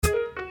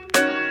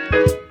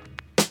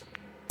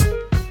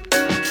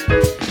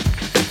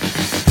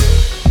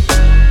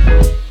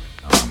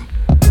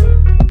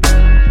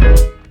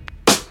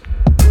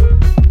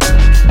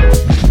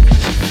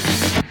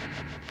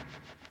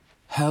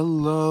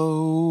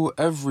Hello,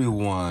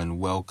 everyone.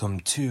 Welcome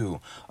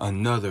to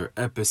another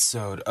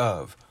episode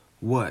of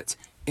What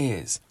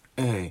is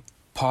a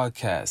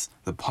Podcast?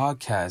 The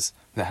podcast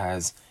that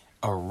has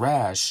a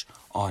rash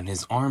on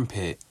his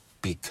armpit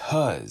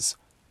because,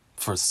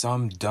 for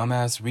some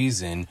dumbass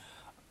reason,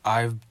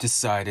 I've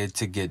decided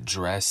to get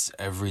dressed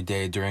every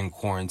day during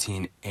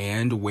quarantine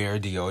and wear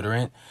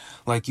deodorant.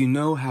 Like, you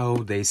know how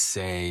they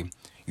say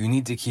you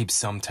need to keep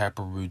some type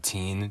of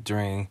routine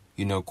during,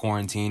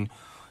 quarantine?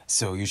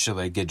 So you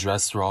should get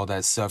dressed for all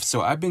that stuff. So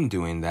I've been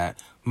doing that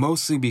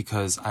mostly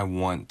because I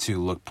want to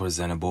look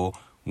presentable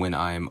when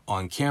I'm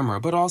on camera,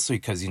 but also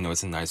because,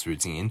 it's a nice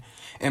routine.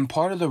 And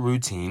part of the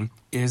routine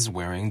is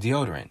wearing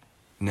deodorant.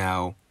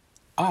 Now,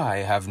 I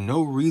have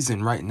no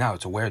reason right now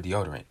to wear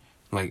deodorant.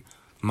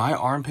 My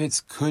armpits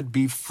could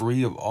be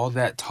free of all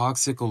that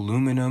toxic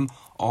aluminum,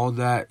 all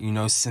that,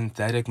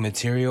 synthetic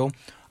material.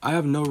 I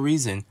have no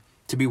reason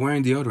to be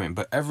wearing deodorant,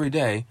 but every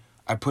day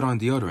I put on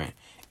deodorant.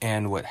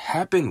 And what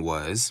happened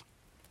was,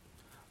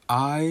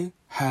 I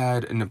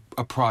had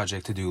a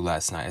project to do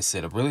last night. I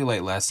stayed up really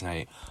late last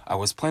night. I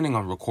was planning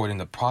on recording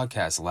the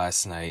podcast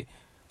last night,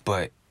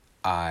 but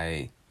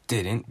I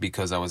didn't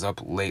because I was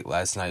up late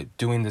last night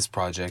doing this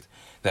project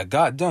that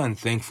got done,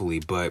 thankfully,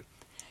 but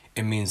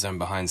it means I'm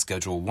behind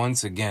schedule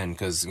once again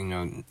because,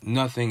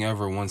 nothing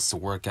ever wants to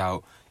work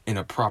out in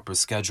a proper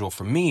schedule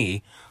for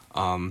me.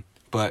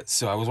 But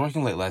so I was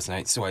working late last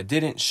night, so I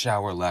didn't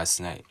shower last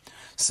night.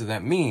 So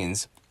that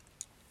means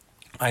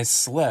I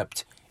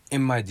slept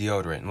in my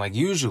deodorant.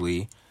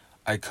 Usually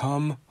I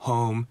come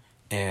home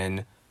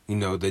and,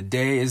 the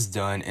day is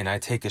done and I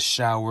take a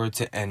shower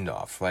to end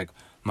off.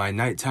 My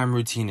nighttime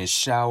routine is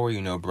shower,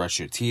 brush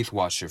your teeth,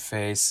 wash your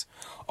face,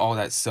 all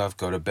that stuff,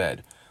 go to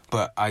bed.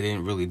 But I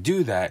didn't really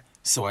do that,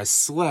 so I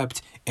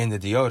slept in the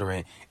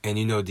deodorant. And,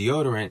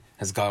 deodorant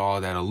has got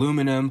all that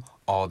aluminum,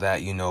 all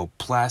that,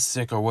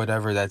 plastic or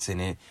whatever that's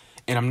in it.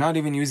 And I'm not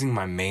even using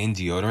my main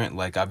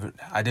deodorant.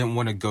 I didn't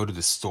want to go to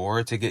the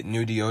store to get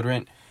new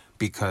deodorant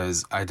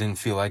because I didn't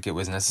feel like it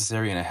was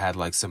necessary, and I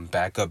had some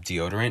backup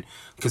deodorant.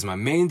 Because my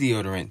main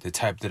deodorant, the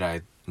type that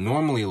I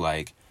normally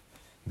like,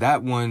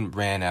 that one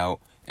ran out.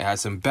 It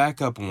has some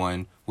backup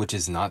one, which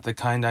is not the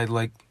kind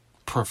I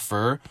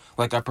prefer.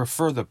 I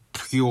prefer the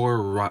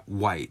pure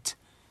white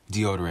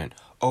deodorant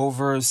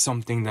over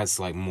something that's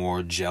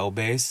more gel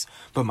based.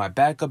 But my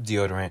backup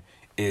deodorant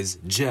is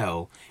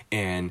gel,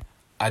 and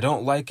I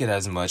don't like it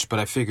as much, but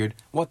I figured,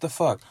 what the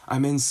fuck?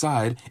 I'm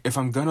inside. If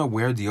I'm gonna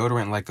wear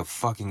deodorant like a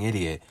fucking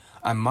idiot,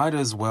 I might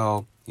as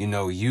well,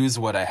 use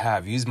what I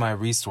have, use my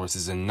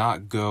resources, and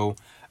not go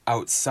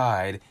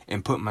outside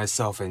and put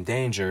myself in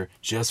danger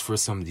just for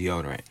some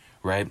deodorant,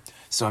 right?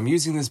 So I'm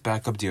using this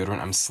backup deodorant.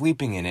 I'm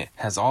sleeping in it.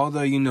 Has all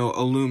the,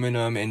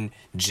 aluminum and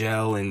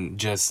gel and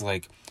just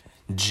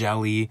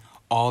jelly,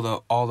 all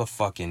the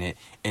fuck in it,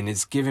 and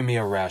it's giving me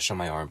a rash on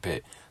my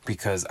armpit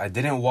because I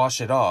didn't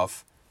wash it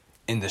off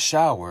in the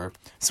shower,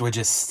 so it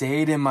just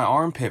stayed in my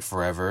armpit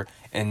forever,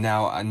 and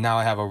now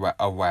I have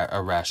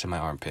a rash in my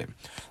armpit.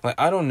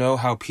 I don't know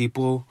how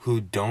people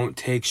who don't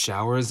take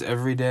showers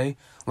every day,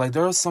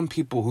 there are some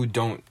people who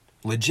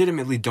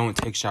legitimately don't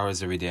take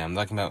showers every day. I'm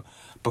talking about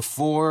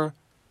before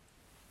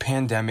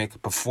pandemic,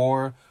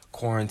 before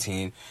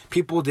quarantine,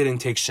 people didn't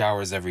take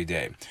showers every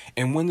day.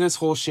 And when this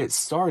whole shit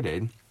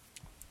started,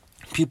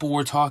 people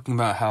were talking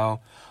about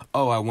how,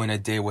 I went a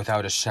day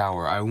without a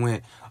shower. I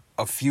went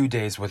a few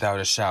days without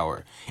a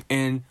shower.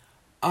 And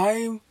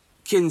I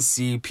can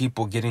see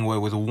people getting away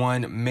with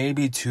 1,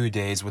 maybe 2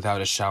 days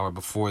without a shower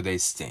before they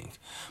stink.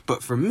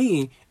 But for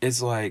me,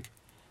 it's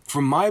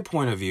from my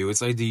point of view, it's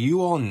do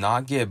you all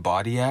not get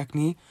body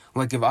acne?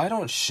 If I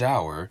don't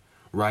shower,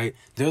 right,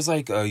 there's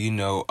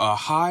a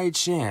high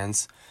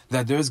chance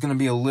that there's going to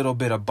be a little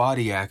bit of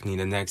body acne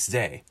the next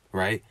day,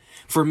 right?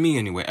 For me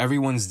anyway,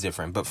 everyone's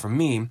different. But for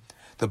me,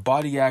 the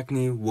body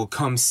acne will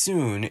come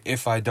soon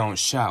if I don't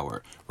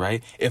shower,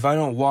 right? If I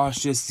don't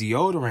wash this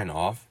deodorant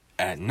off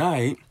at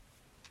night,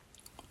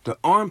 the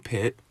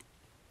armpit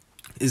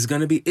is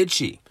going to be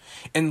itchy.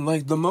 And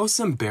the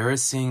most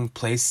embarrassing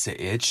place to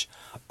itch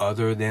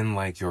other than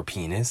your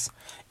penis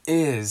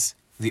is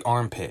the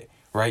armpit,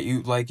 right?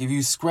 You if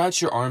you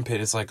scratch your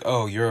armpit, it's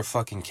oh, you're a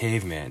fucking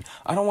caveman.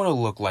 I don't want to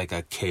look like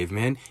a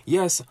caveman.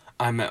 Yes,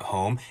 I'm at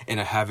home and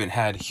I haven't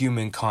had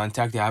human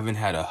contact. I haven't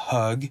had a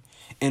hug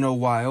in a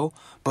while.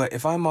 But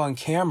if I'm on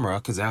camera,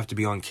 because I have to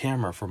be on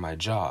camera for my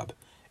job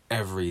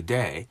every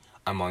day,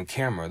 I'm on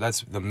camera.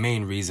 That's the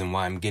main reason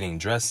why I'm getting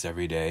dressed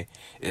every day,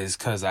 is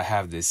because I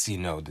have this,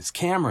 this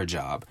camera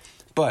job.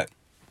 But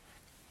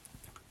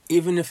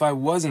even if I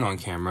wasn't on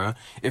camera,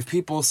 if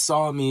people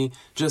saw me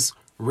just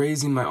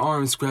raising my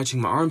arm,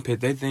 scratching my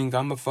armpit, they think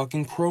I'm a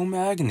fucking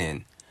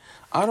Cro-Magnon.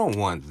 I don't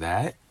want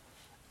that.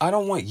 I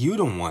don't want you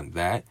to want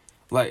that.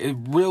 It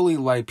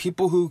really,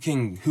 people who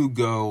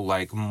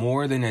go,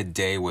 more than a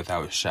day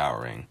without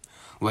showering.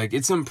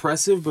 It's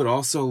impressive, but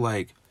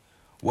also,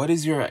 what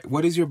is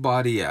your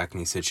body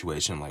acne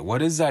situation like?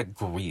 What is that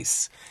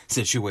grease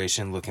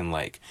situation looking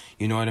like?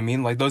 You know what I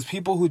mean? Like those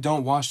people who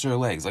don't wash their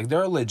legs. Like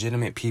there are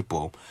legitimate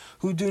people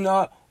who do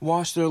not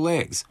wash their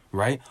legs,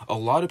 right? A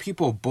lot of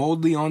people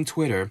boldly on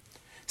Twitter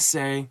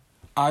say,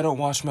 I don't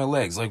wash my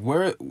legs. Like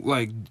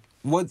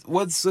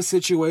what's the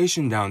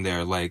situation down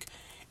there? Like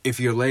if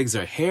your legs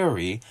are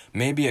hairy,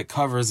 maybe it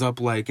covers up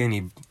like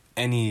any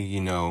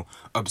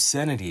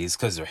obscenities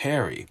because they're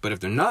hairy. But if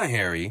they're not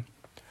hairy,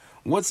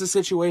 what's the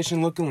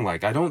situation looking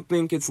like? I don't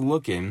think it's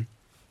looking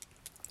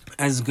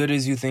as good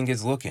as you think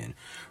it's looking,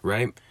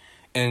 right?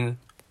 And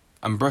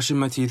I'm brushing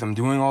my teeth, I'm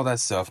doing all that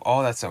stuff.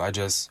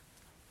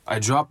 I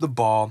dropped the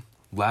ball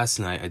last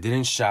night. I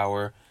didn't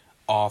shower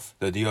off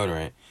the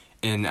deodorant,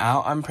 and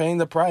now I'm paying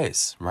the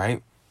price,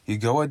 right? You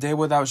go a day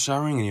without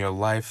showering and your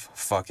life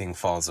fucking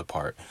falls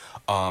apart.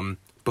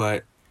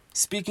 But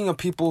speaking of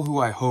people who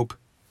I hope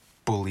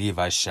believe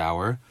I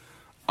shower,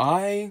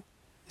 I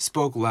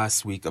spoke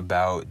last week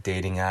about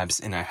dating apps,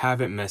 and I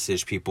haven't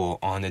messaged people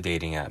on the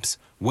dating apps.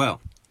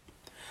 Well,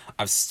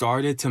 I've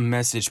started to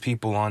message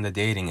people on the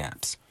dating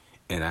apps,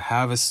 and I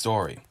have a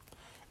story.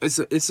 It's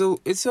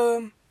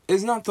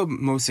not the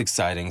most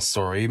exciting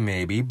story,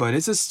 maybe, but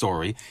it's a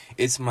story.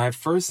 It's my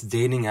first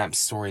dating app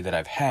story that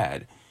I've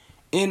had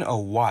in a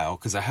while,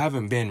 because I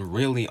haven't been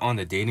really on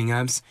the dating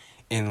apps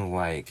in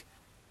like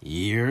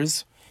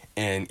years.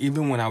 And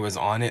even when I was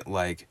on it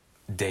like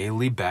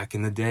daily back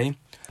in the day,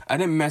 I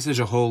didn't message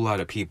a whole lot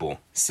of people.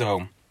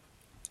 So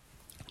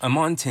I'm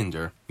on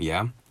Tinder,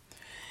 yeah,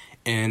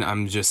 and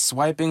I'm just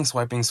swiping,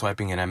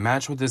 and I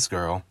match with this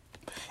girl,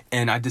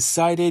 and I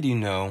decided,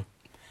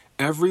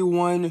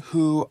 everyone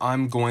who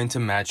I'm going to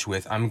match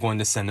with, I'm going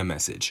to send a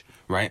message,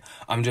 right?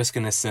 I'm just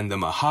going to send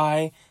them a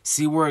hi,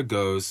 see where it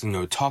goes,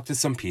 talk to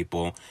some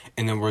people,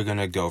 and then we're going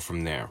to go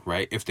from there,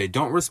 right? If they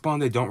don't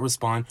respond, they don't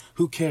respond.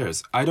 Who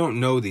cares? I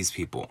don't know these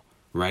people,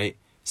 right?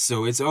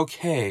 So it's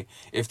okay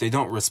if they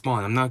don't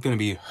respond. I'm not going to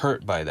be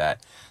hurt by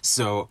that.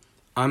 So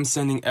I'm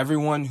sending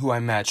everyone who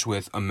I match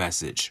with a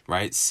message,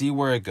 right? See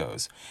where it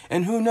goes.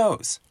 And who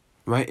knows,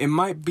 right? It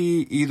might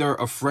be either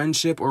a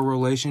friendship or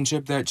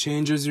relationship that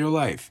changes your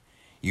life.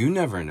 You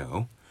never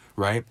know,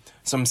 right?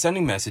 So I'm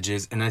sending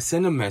messages, and I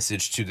send a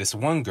message to this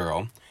one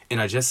girl,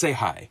 and I just say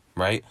hi,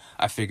 right?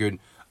 I figured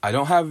I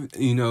don't have,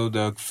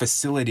 the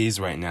facilities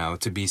right now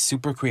to be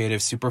super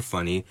creative, super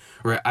funny,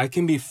 right? I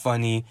can be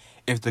funny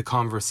if the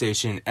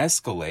conversation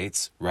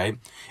escalates, right?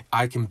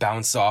 I can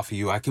bounce off of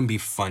you. I can be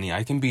funny.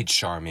 I can be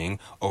charming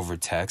over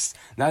text.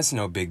 That's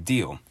no big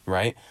deal,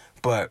 right?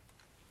 But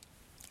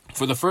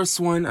for the first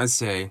one, I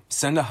say,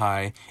 send a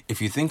hi.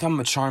 If you think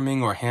I'm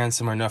charming or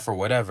handsome enough or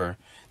whatever,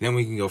 then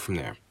we can go from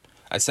there.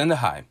 I send a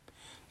hi.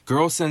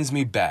 Girl sends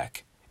me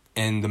back.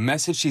 And the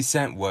message she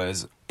sent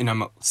was, and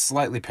I'm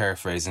slightly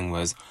paraphrasing,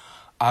 was,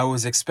 I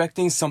was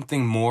expecting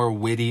something more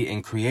witty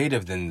and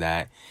creative than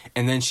that.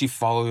 And then she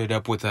followed it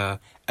up with a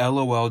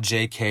LOL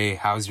JK,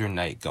 how's your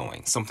night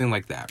going? Something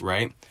like that,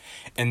 right?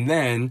 And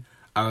then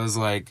I was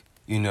like,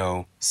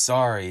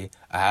 sorry,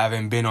 I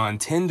haven't been on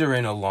Tinder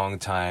in a long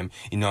time.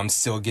 I'm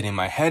still getting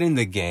my head in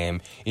the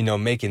game,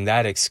 making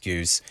that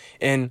excuse.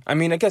 And I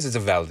mean, I guess it's a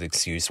valid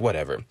excuse,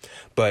 whatever.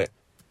 But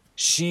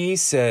she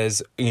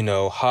says,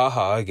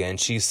 haha again.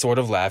 She sort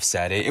of laughs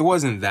at it. It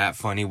wasn't that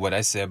funny what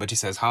I said, but she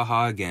says,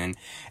 haha again.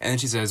 And then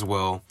she says,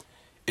 well,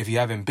 if you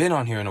haven't been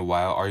on here in a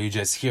while, are you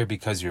just here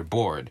because you're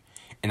bored?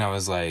 And I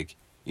was like,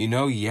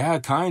 yeah,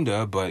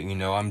 kinda, but,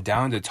 I'm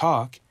down to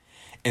talk.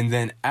 And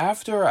then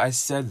after I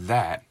said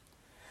that,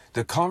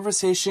 the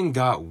conversation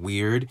got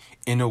weird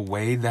in a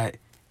way that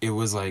it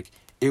was like,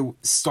 it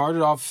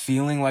started off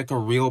feeling like a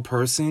real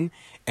person,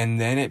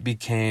 and then it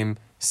became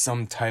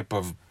some type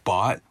of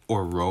bot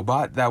or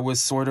robot that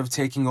was sort of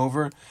taking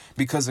over,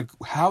 because of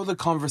how the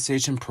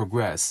conversation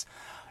progressed.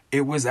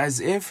 It was as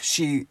if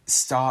she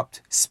stopped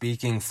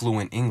speaking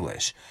fluent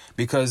English,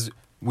 because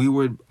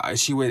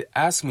she would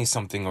ask me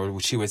something, or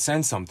she would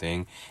send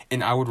something,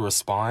 and I would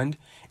respond,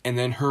 and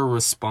then her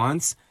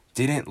response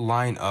didn't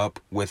line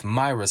up with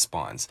my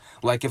response.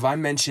 Like if I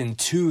mention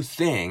two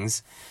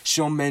things,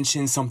 she'll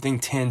mention something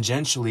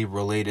tangentially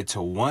related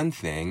to one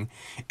thing,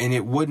 and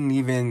it wouldn't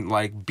even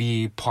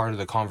be part of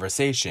the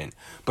conversation.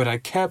 But I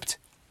kept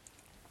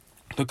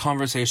the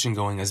conversation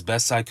going as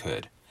best I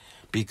could,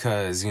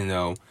 because,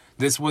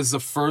 this was the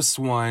first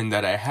one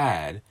that I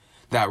had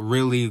that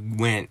really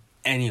went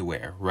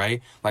anywhere,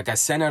 right? Like I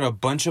sent out a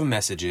bunch of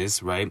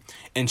messages, right?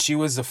 And she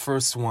was the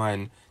first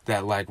one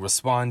that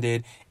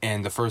responded,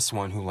 and the first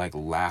one who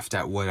laughed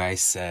at what I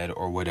said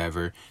or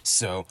whatever.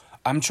 So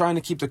I'm trying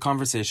to keep the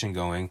conversation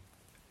going,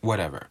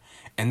 whatever.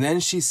 And then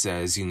she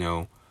says,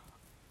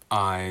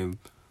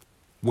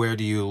 where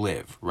do you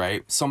live,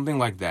 right? Something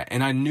like that.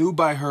 And I knew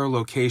by her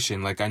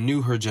location, I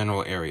knew her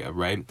general area,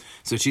 right?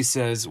 So she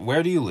says,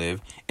 where do you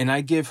live? And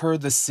I give her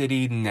the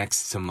city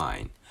next to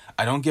mine.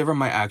 I don't give her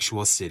my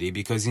actual city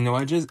because,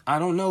 I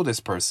don't know this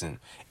person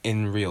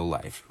in real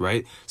life,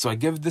 right? So I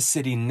give the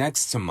city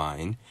next to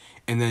mine,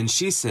 and then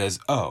she says,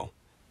 oh,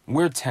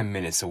 we're 10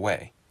 minutes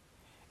away.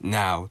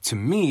 Now, to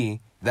me,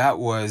 that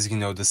was,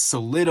 the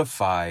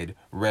solidified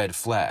red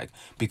flag,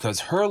 because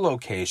her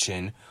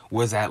location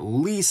was at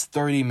least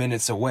 30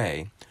 minutes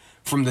away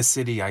from the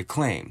city I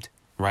claimed,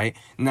 right?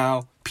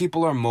 Now,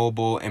 people are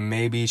mobile, and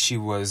maybe she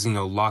was,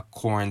 locked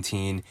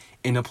quarantine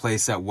in a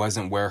place that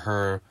wasn't where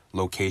her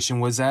location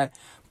was at,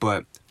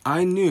 but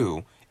I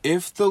knew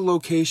if the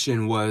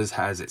location was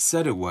as it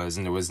said it was,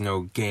 and there was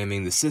no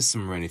gaming the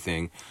system or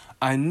anything,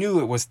 I knew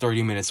it was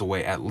 30 minutes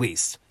away at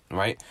least,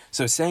 right?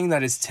 So saying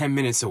that it's 10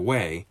 minutes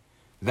away,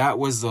 that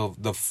was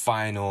the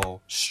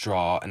final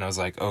straw, and I was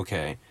like,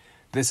 okay,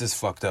 this is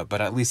fucked up,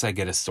 but at least I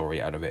get a story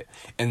out of it.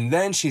 And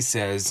then she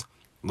says,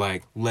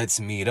 like, let's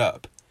meet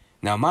up.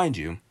 Now, mind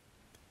you,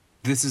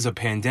 this is a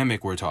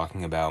pandemic we're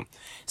talking about,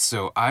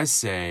 so I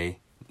say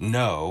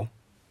no,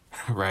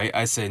 right?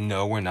 I say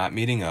no, we're not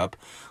meeting up.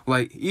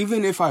 Like,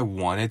 even if I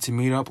wanted to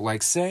meet up,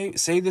 like, say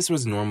this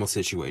was a normal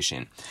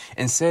situation,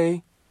 and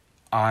say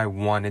I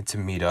wanted to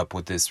meet up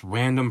with this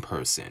random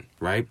person,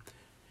 right?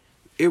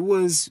 It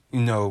was,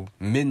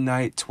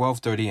 midnight,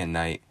 12:30 at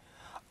night.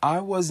 I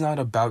was not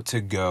about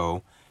to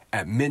go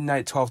at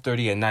midnight,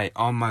 12:30 at night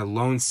on my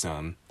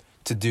lonesome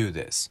to do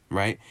this,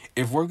 right?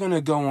 If we're going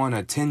to go on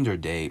a Tinder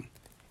date,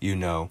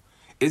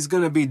 it's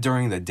going to be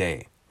during the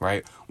day,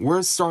 right?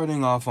 We're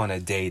starting off on a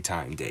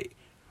daytime date.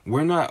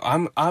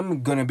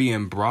 I'm going to be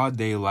in broad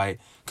daylight,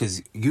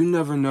 because you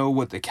never know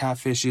what the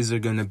catfishes are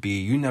going to be.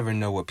 You never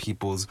know what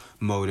people's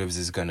motives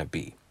is going to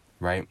be,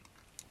 right?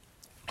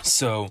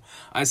 So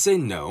I say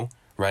no,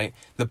 right?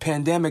 The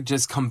pandemic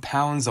just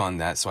compounds on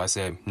that, so I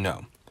say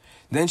no.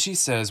 Then she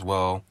says,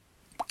 well,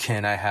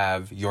 can I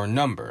have your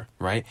number,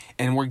 right?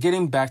 And we're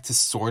getting back to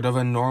sort of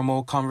a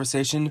normal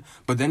conversation,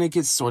 but then it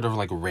gets sort of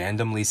like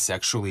randomly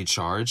sexually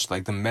charged.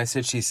 Like, the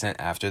message she sent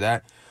after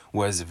that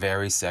was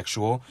very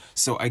sexual.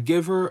 So I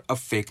give her a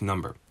fake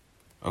number,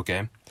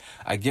 okay?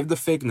 I give the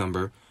fake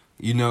number,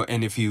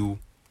 and if you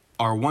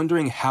are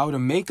wondering how to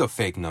make a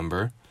fake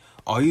number,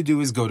 all you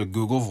do is go to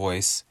Google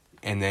Voice,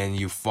 and then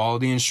you follow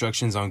the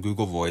instructions on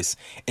Google Voice,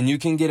 and you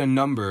can get a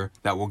number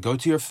that will go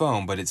to your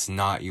phone, but it's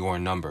not your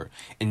number.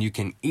 And you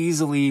can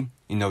easily,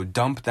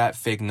 dump that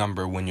fake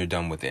number when you're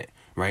done with it,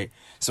 right?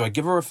 So I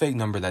give her a fake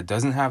number that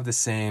doesn't have the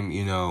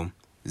same,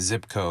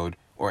 zip code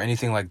or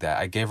anything like that.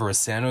 I gave her a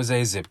San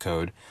Jose zip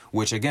code,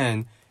 which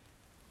again,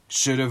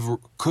 could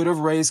have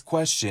raised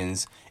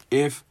questions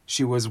if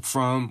she was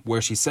from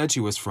where she said she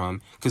was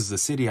from, because the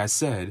city I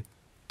said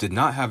did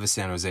not have a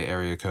San Jose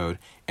area code,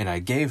 and I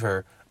gave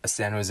her a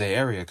San Jose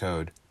area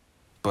code,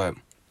 but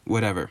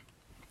whatever.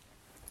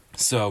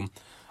 So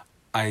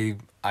I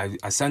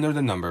send her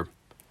the number.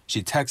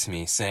 She texts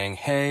me saying,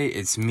 hey,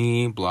 it's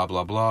me, blah,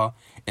 blah, blah.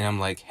 And I'm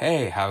like,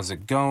 hey, how's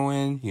it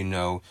going?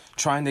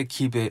 Trying to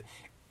keep it,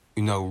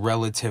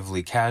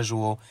 relatively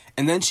casual.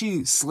 And then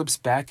she slips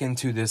back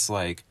into this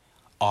like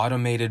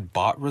automated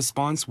bot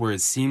response where it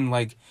seemed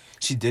like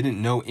she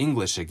didn't know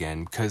English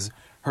again, because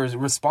her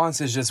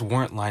responses just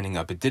weren't lining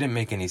up. It didn't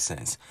make any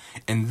sense.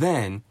 And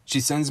then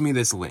she sends me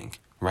this link,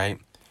 right?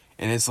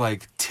 And it's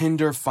like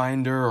Tinder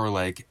Finder or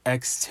like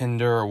X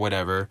Tinder or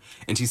whatever.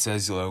 And she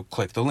says,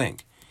 click the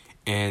link.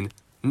 And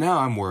now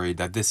I'm worried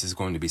that this is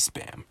going to be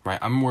spam, right?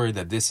 I'm worried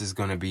that this is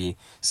going to be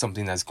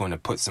something that's going to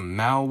put some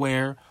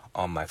malware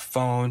on my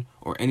phone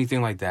or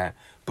anything like that.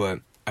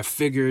 But I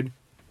figured,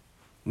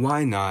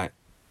 why not?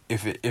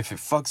 If it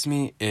fucks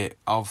me,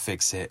 I'll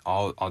fix it.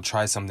 I'll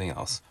try something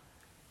else.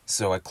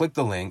 So I click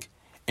the link,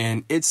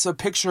 and it's a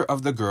picture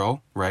of the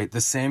girl, right?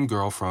 The same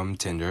girl from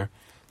Tinder.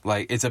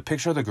 Like, it's a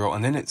picture of the girl,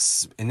 and then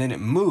it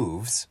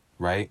moves,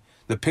 right?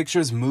 The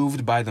pictures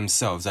moved by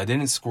themselves. I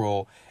didn't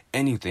scroll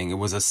anything. It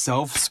was a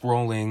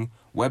self-scrolling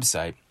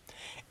website.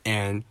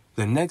 And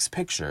the next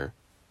picture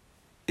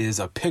is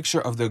a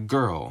picture of the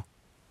girl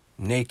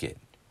naked,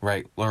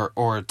 right?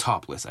 Or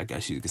topless, I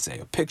guess you could say.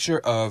 A picture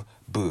of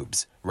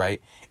boobs,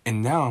 right?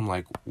 And now I'm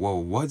like, whoa,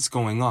 what's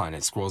going on?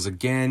 It scrolls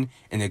again,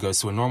 and it goes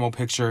to a normal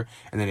picture,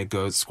 and then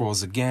it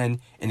scrolls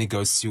again, and it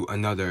goes to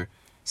another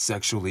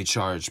sexually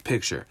charged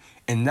picture.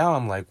 And now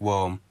I'm like,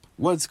 well,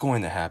 what's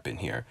going to happen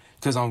here?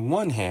 Because on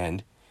one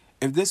hand,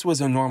 if this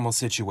was a normal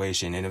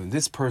situation, and if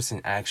this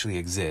person actually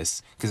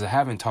exists, because I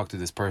haven't talked to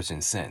this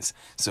person since,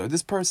 so if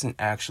this person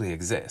actually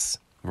exists,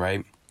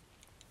 right?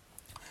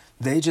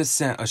 They just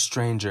sent a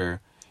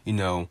stranger,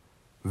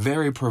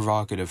 very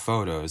provocative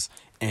photos,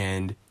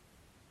 and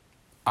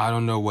I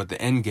don't know what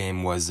the end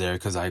game was there,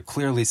 because I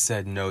clearly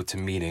said no to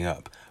meeting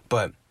up.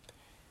 But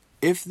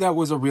if that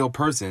was a real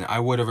person, I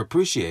would have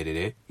appreciated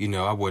it.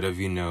 I would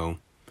have,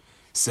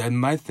 said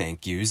my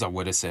thank yous. I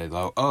would have said,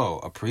 oh,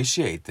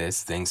 appreciate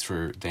this. Thanks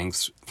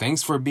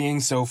for being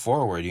so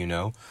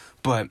forward,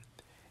 But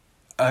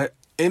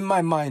in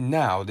my mind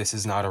now, this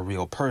is not a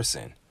real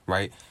person,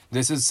 right?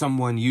 This is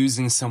someone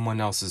using someone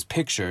else's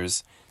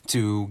pictures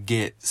to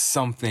get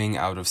something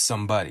out of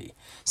somebody.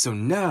 So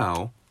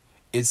now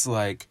it's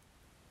like,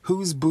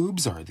 whose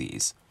boobs are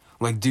these?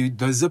 Like,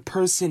 does the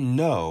person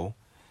know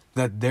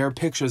that their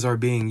pictures are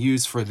being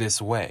used for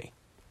this way?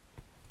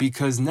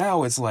 Because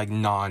now it's like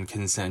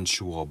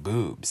non-consensual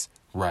boobs,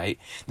 right?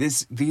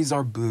 These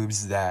are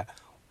boobs that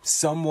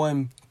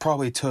someone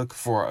probably took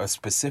for a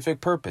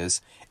specific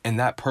purpose, and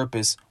that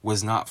purpose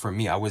was not for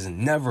me. I was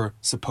never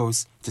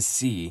supposed to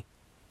see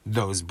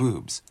those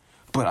boobs,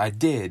 but I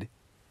did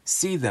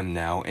see them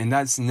now, and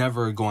that's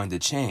never going to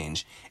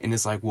change. And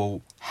it's like,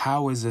 well,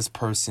 how is this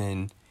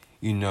person,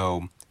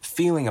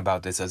 feeling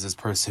about this? Does this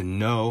person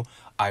know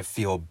I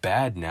feel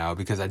bad now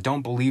because I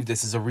don't believe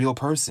this is a real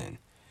person?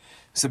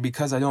 So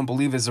because I don't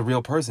believe it's a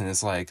real person,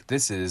 it's like,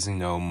 this is,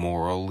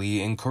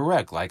 morally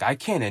incorrect. Like, I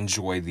can't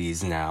enjoy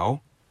these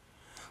now.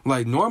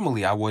 Like,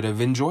 normally I would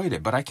have enjoyed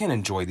it, but I can't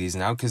enjoy these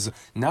now because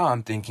now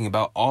I'm thinking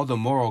about all the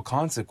moral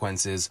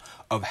consequences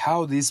of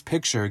how this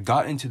picture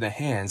got into the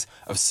hands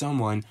of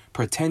someone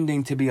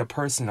pretending to be a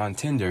person on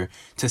Tinder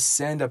to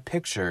send a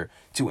picture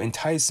to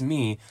entice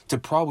me to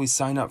probably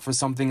sign up for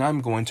something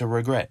I'm going to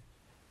regret.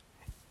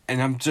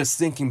 And I'm just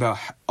thinking about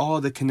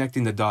all the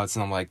connecting the dots,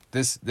 and I'm like,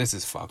 this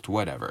is fucked,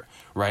 whatever,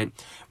 right?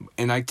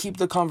 And I keep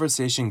the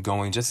conversation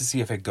going just to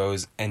see if it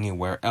goes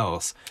anywhere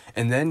else.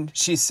 And then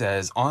she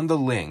says on the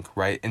link,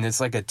 right, and it's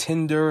like a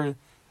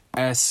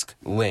Tinder-esque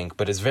link,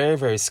 but it's very,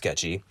 very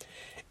sketchy.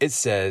 It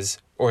says,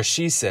 or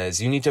she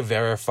says, you need to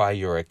verify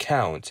your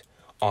account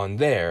on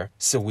there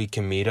so we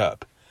can meet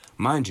up.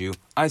 Mind you,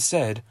 I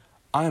said,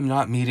 I am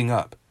not meeting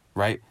up,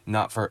 right?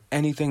 Not for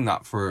anything,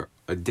 not for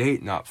a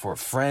date, not for a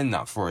friend,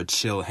 not for a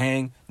chill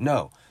hang.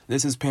 No,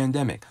 this is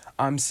pandemic.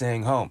 I'm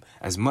staying home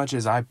as much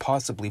as I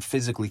possibly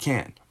physically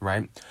can,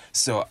 right?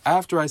 So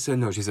after I said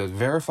no, she said,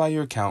 verify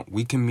your account.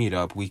 We can meet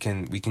up. We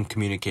can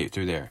communicate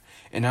through there.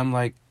 And I'm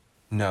like,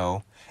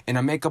 no. And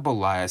I make up a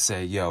lie. I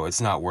say, yo, it's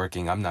not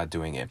working. I'm not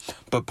doing it.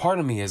 But part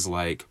of me is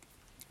like,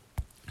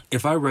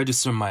 if I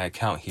register my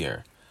account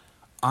here,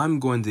 I'm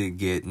going to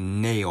get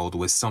nailed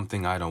with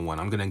something I don't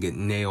want. I'm going to get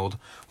nailed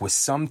with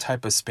some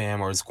type of spam,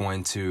 or it's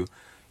going to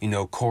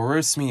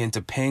coerce me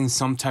into paying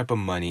some type of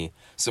money.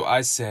 So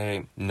I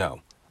say,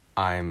 no,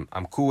 I'm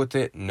cool with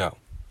it. No,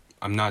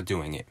 I'm not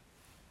doing it.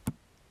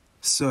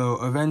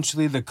 So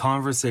eventually the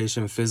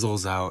conversation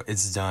fizzles out.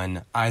 It's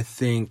done. I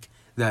think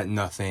that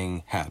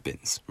nothing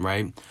happens,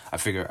 right? I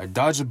figure I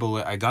dodged a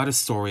bullet. I got a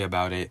story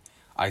about it.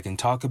 I can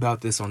talk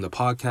about this on the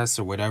podcast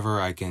or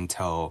whatever. I can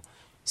tell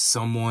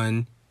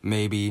someone,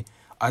 maybe.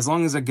 As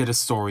long as I get a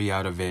story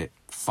out of it,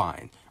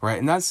 fine, right?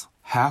 And that's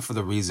half of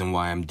the reason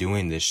why I'm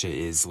doing this shit,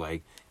 is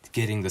like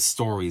getting the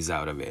stories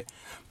out of it.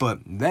 But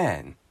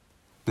then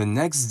the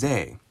next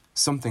day,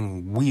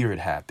 something weird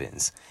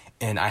happens,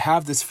 and I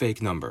have this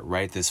fake number,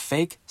 right? This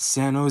fake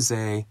San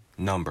Jose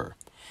number.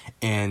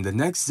 And the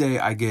next day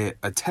I get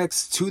a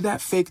text to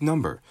that fake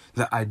number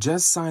that I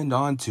just signed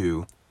on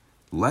to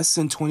less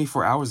than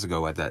 24 hours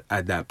ago at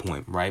that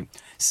point, right?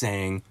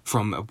 Saying,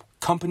 from a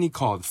company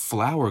called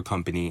Flower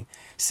Company,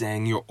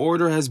 saying your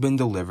order has been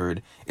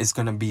delivered. It's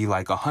going to be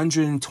like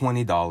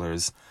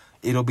 $120.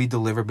 It'll be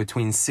delivered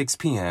between 6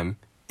 p.m.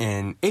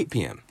 and 8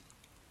 p.m.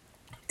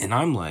 And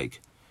I'm like,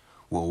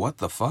 well, what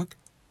the fuck?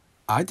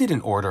 I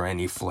didn't order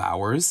any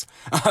flowers.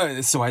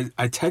 So I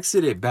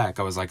texted it back.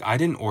 I was like, I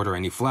didn't order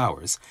any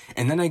flowers.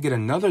 And then I get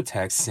another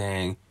text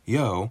saying,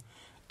 yo,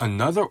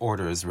 another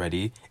order is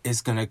ready.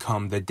 It's going to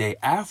come the day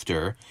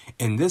after.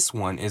 And this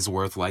one is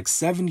worth like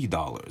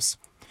 $70.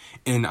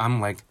 And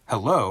I'm like,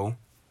 hello,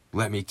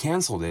 let me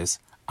cancel this.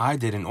 I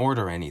didn't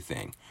order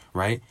anything,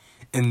 right?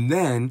 And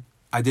then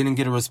I didn't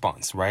get a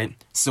response, right?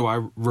 So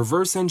I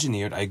reverse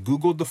engineered, I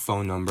Googled the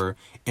phone number,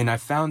 and I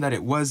found that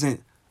it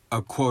wasn't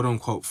a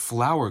quote-unquote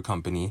flower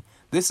company.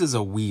 This is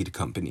a weed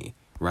company,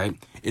 right?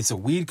 It's a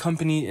weed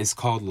company. It's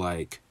called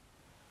like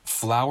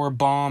Flower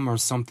Bomb or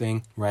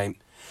something, right?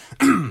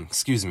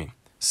 Excuse me.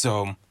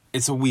 So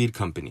it's a weed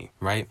company,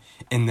 right?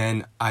 And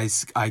then I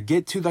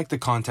get to like the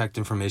contact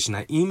information.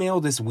 I email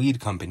this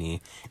weed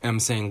company, and I'm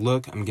saying,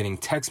 look, I'm getting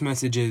text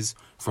messages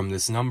from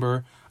this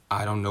number.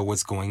 I don't know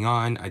what's going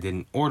on. I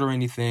didn't order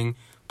anything.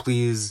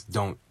 Please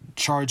don't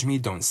charge me.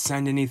 Don't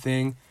send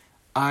anything.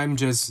 I'm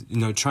just,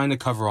 trying to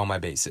cover all my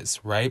bases,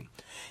 right?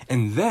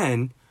 And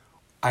then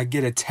I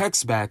get a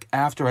text back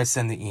after I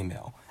send the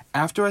email.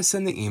 After I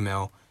send the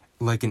email,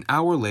 like an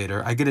hour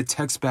later, I get a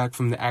text back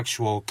from the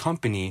actual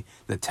company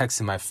that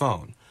texted my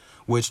phone,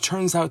 which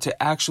turns out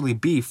to actually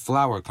be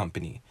Flower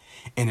Company.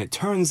 And it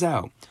turns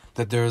out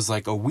that there's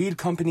like a weed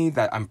company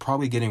that I'm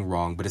probably getting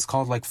wrong, but it's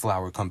called like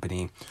Flower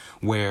Company,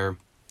 where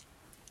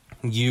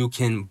you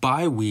can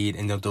buy weed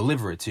and they'll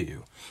deliver it to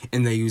you.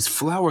 And they use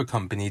Flower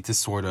Company to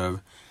sort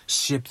of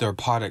ship their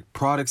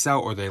products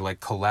out, or they like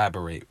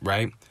collaborate,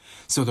 right?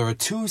 So there are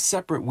two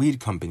separate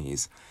weed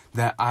companies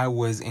that I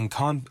was in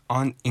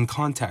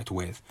contact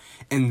with,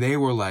 and they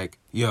were like,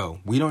 yo,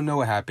 we don't know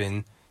what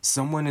happened.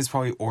 Someone is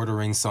probably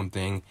ordering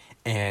something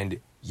and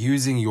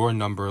using your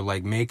number,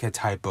 like make a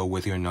typo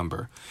with your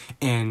number.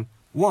 And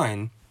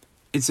one,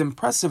 it's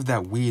impressive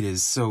that weed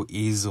is so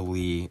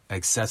easily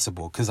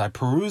accessible, because I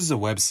perused the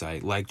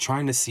website, like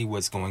trying to see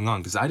what's going on,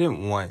 because I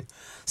didn't want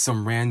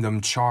some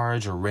random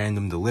charge or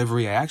random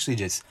delivery. I actually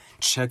just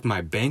checked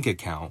my bank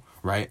account,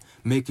 right?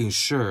 Making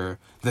sure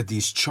that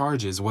these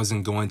charges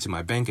wasn't going to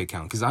my bank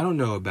account, because I don't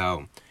know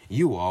about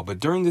you all, but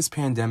during this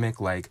pandemic,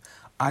 like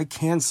I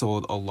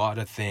canceled a lot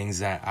of things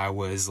that I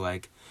was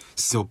like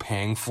still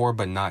paying for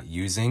but not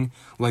using.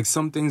 Like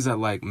some things that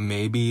like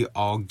maybe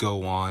I'll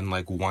go on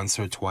like once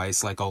or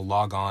twice, like I'll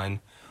log on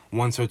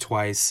once or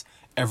twice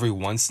every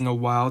once in a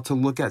while to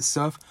look at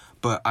stuff,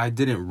 but I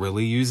didn't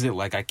really use it.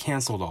 Like I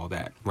canceled all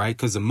that, right?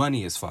 Because the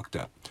money is fucked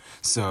up.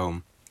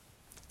 So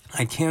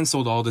I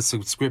canceled all the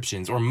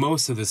subscriptions, or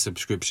most of the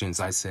subscriptions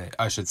I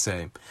should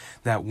say,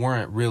 that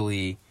weren't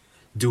really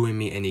doing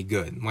me any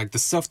good. Like the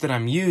stuff that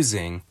I'm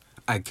using,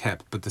 I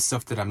kept, but the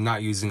stuff that I'm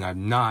not using,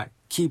 I'm not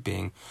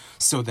keeping,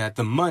 so that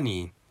the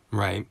money,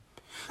 right?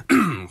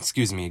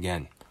 Excuse me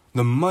again.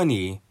 The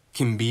money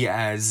can be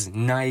as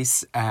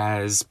nice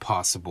as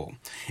possible.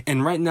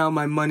 And right now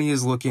my money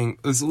is looking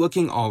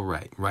all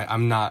right?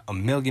 I'm not a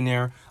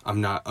millionaire,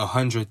 I'm not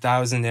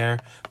 100,000-aire,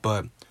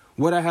 but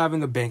what I have in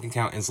the bank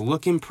account is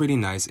looking pretty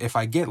nice. If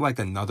I get like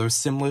another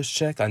stimulus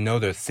check, I know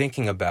they're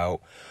thinking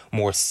about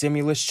more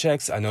stimulus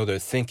checks. I know they're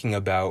thinking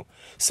about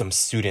some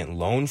student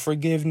loan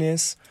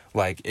forgiveness.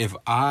 Like if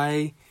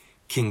I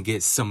can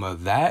get some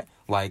of that,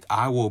 like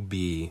I will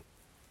be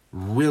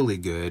really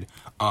good.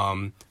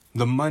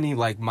 The money,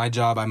 like my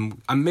job,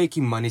 I'm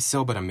making money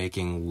still, but I'm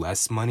making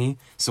less money.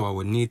 So I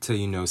would need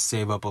to,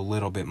 save up a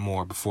little bit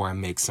more before I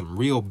make some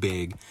real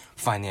big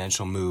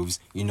financial moves.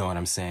 You know what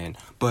I'm saying?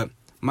 But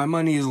my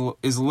money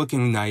is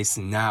looking nice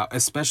now,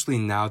 especially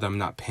now that I'm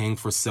not paying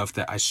for stuff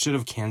that I should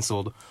have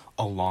canceled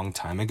a long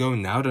time ago.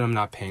 Now that I'm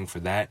not paying for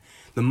that,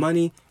 the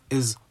money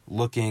is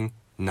looking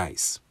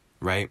nice,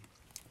 right?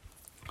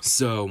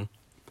 So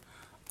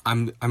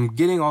I'm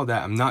getting all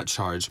that. I'm not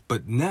charged,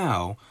 but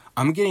now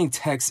I'm getting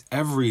texts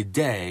every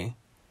day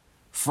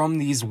from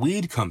these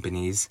weed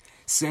companies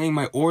saying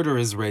my order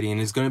is ready and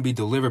is going to be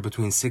delivered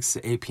between 6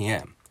 to 8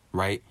 p.m.,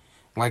 right?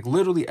 Like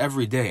literally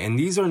every day. And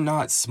these are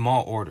not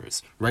small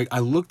orders, right? I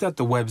looked at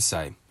the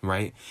website,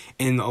 right?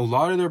 And a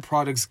lot of their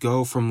products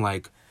go from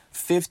like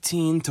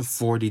 $15 to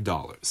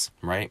 $40,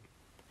 right?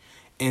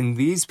 And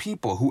these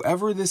people,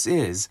 whoever this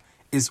is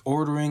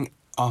ordering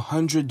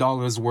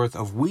 $100 worth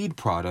of weed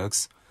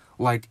products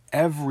like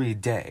every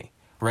day,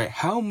 right?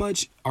 How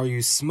much are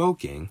you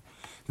smoking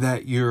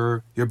that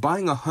you're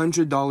buying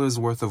 $100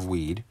 worth of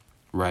weed,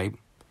 right?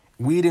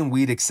 Weed and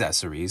weed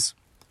accessories,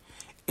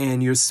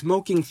 and you're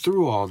smoking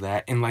through all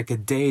that in like a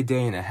day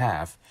and a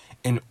half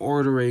and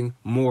ordering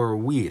more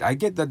weed. I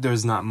get that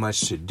there's not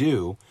much to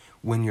do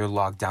when you're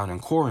locked down in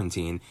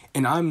quarantine,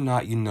 and I'm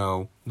not,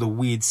 the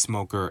weed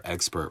smoker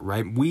expert,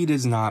 right? Weed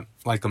is not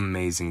like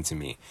amazing to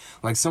me.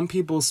 Like some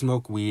people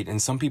smoke weed and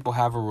some people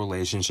have a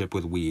relationship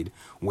with weed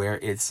where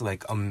it's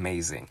like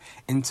amazing.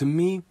 And to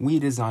me,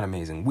 weed is not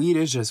amazing. Weed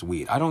is just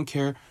weed. I don't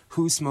care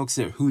who smokes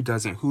it, who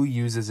doesn't, who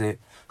uses it,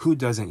 who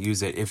doesn't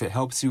use it. If it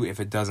helps you, if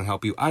it doesn't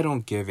help you, I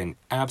don't give an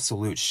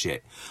absolute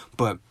shit.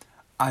 But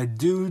I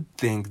do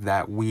think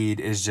that weed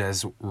is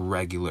just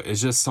regular.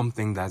 It's just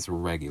something that's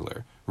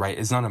regular, right?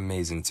 It's not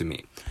amazing to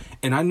me.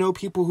 And I know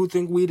people who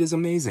think weed is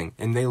amazing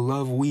and they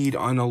love weed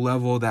on a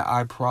level that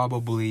I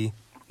probably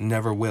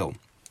never will,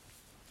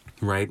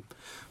 right?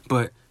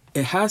 But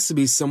it has to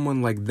be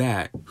someone like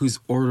that who's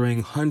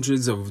ordering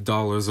hundreds of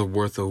dollars of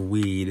worth of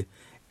weed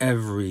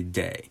every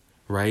day,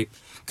 right?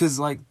 Because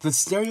like the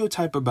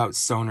stereotype about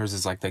stoners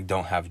is like they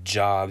don't have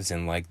jobs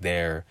and like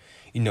they're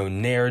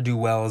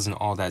ne'er-do-wells and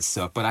all that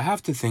stuff. But I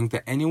have to think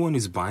that anyone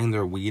who's buying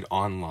their weed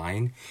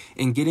online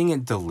and getting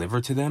it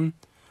delivered to them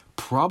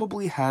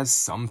probably has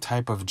some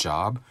type of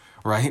job,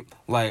 right?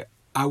 Like,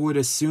 I would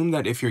assume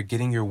that if you're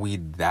getting your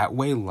weed that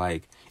way,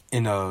 like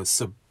in a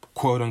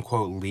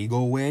quote-unquote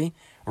legal way,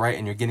 right,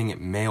 and you're getting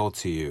it mailed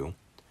to you,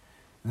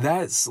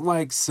 that's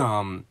like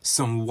some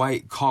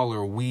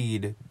white-collar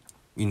weed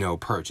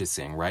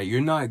purchasing, right? You're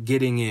not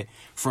getting it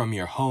from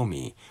your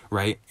homie,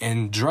 right?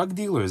 And drug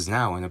dealers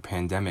now in a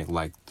pandemic,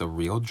 like the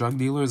real drug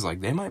dealers,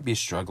 like they might be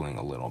struggling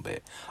a little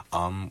bit.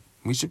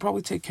 We should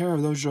probably take care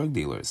of those drug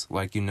dealers,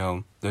 like,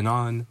 the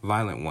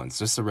non-violent ones,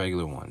 just the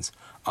regular ones.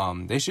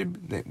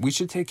 We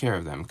should take care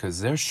of them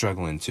because they're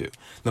struggling too.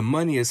 The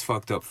money is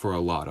fucked up for a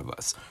lot of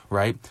us,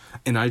 right?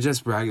 And I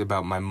just bragged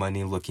about my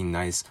money looking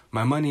nice.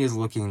 My money is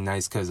looking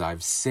nice because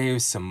I've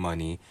saved some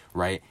money,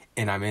 right?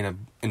 And I'm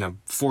in a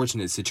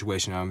fortunate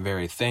situation. I'm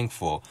very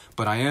thankful,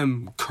 but I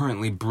am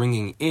currently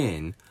bringing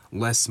in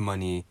less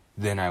money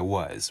than I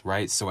was,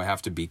 right? So I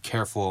have to be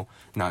careful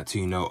not to,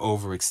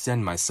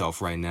 overextend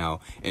myself right now.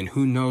 And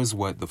who knows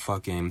what the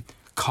fucking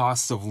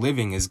cost of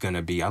living is going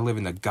to be. I live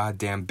in the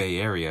goddamn Bay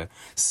Area,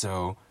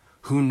 so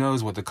who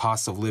knows what the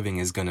cost of living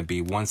is going to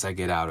be once I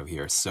get out of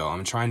here. So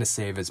I'm trying to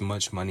save as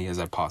much money as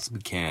I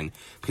possibly can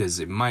because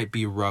it might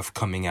be rough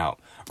coming out,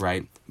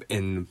 right?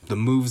 And the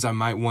moves I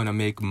might want to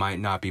make might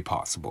not be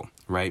possible,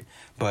 right?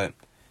 But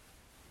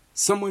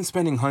someone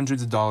spending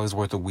hundreds of dollars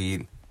worth of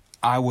weed,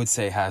 I would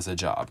say has a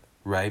job,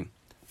 right?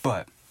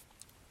 But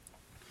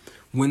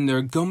when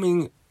they're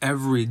going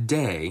every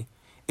day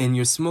and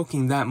you're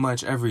smoking that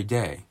much every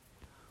day,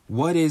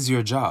 what is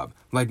your job?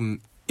 Like,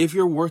 if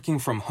you're working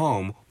from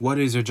home, what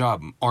is your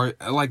job? Or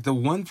like the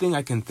one thing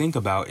I can think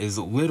about is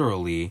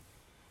literally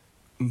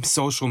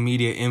social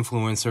media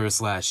influencer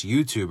slash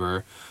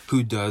YouTuber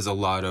who does a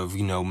lot of,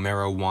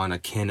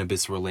 marijuana,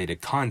 cannabis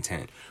related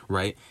content,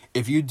 right?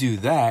 If you do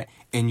that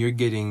and you're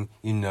getting,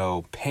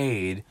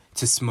 paid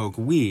to smoke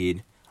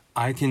weed,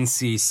 I can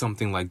see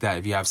something like that.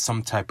 If you have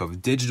some type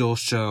of digital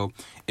show,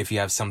 if you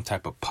have some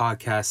type of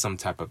podcast, some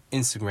type of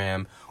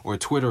Instagram or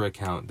Twitter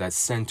account that's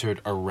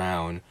centered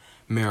around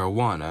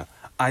marijuana,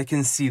 I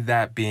can see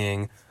that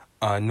being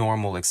a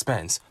normal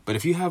expense. But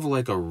if you have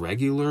like a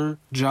regular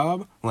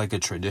job, like a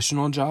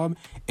traditional job,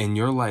 and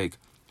you're like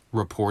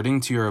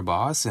reporting to your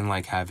boss and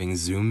like having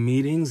Zoom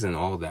meetings and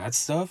all that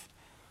stuff,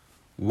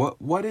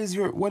 what is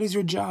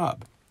your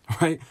job,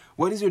 right?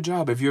 What is your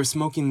job if you're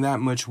smoking that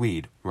much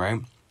weed,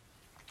 right?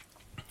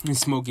 You're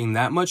smoking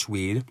that much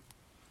weed,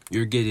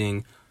 you're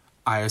getting,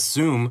 I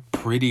assume,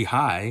 pretty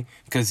high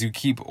because you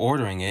keep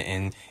ordering it,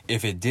 and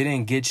if it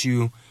didn't get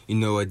you,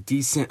 a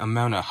decent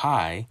amount of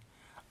high,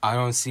 I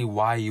don't see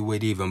why you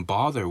would even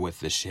bother with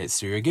this shit.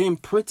 So you're getting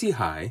pretty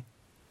high,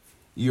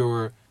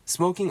 you're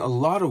smoking a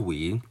lot of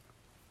weed,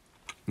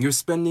 you're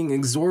spending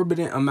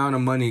exorbitant amount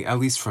of money, at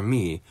least for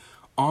me,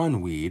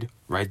 on weed,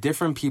 right?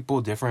 Different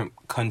people, different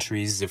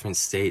countries, different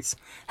states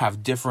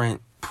have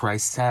different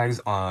price tags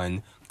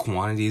on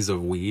quantities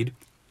of weed,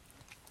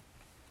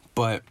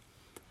 but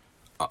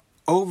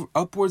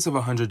upwards of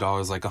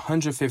 $100, like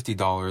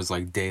 $150,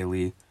 like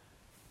daily.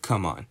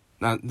 Come on,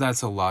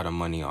 that's a lot of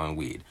money on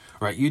weed,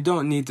 right? You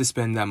don't need to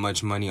spend that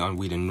much money on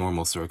weed in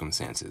normal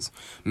circumstances.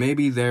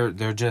 Maybe they're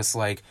just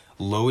like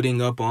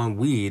loading up on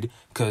weed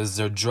because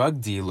their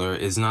drug dealer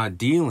is not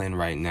dealing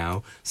right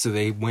now, so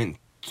they went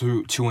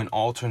through to an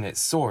alternate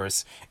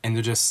source and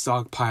they're just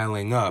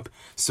stockpiling up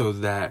so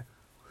that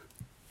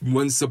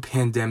once the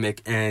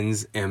pandemic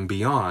ends and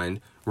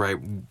beyond, right,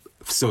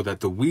 so that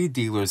the weed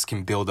dealers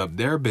can build up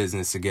their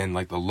business again,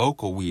 like the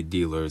local weed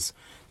dealers,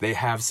 they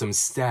have some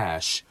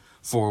stash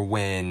for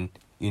when,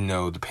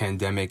 the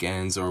pandemic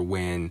ends or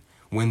when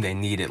they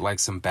need it, like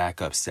some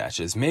backup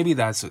stashes. Maybe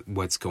that's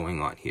what's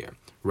going on here,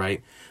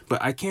 right?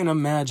 But I can't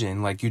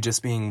imagine, like, you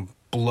just being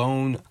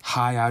blown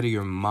high out of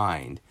your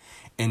mind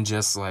and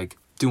just, like,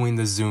 doing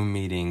the Zoom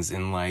meetings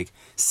and, like,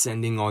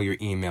 sending all your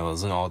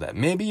emails and all that.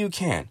 Maybe you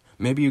can.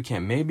 Maybe you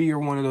can. Maybe you're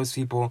one of those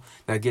people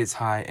that gets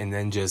high and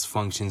then just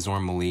functions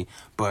normally.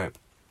 But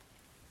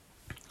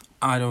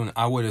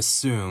I would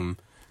assume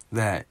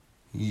that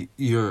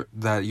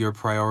your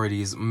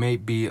priorities may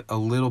be a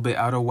little bit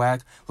out of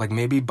whack. Like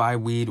maybe buy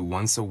weed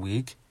once a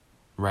week,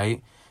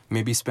 right?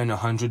 Maybe spend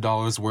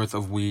 $100 worth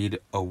of weed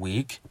a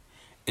week,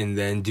 and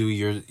then do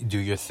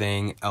your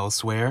thing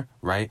elsewhere,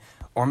 right?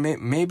 Or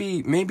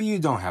maybe you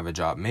don't have a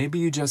job. Maybe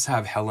you just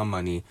have hella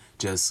money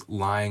just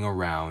lying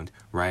around,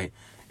 right?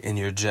 And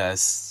you're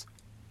just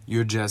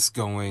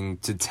going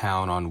to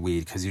town on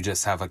weed because you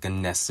just have like a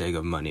nest egg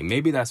of money.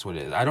 Maybe that's what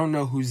it is. I don't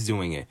know who's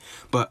doing it,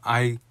 but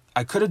I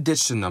could have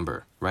ditched the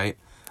number, right?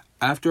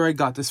 After I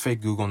got this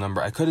fake Google number,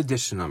 I could have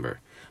ditched the number,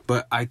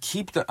 but I'm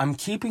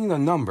keeping the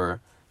number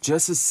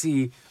just to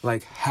see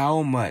like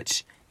how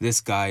much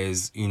this guy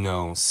is,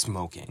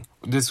 smoking.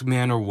 This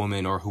man or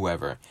woman or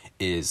whoever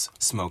is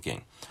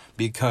smoking,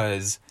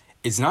 because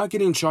it's not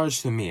getting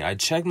charged to me. I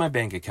checked my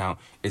bank account.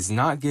 It's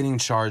not getting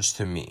charged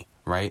to me,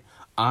 right?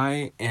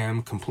 I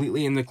am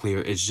completely in the clear.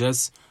 It's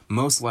just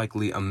most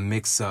likely a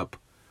mix-up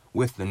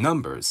with the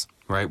numbers,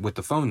 right? With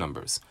the phone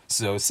numbers.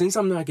 So since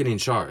I'm not getting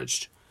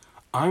charged,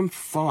 I'm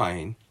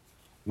fine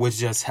with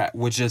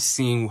just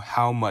seeing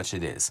how much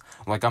it is.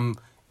 Like, I'm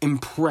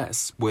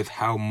impressed with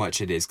how much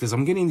it is, because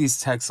I'm getting these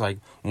texts like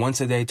once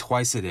a day,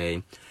 twice a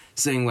day,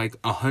 saying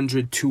like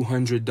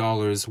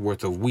 $100-$200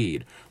 worth of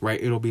weed,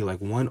 right? It'll be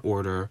like one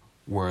order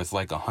worth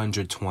like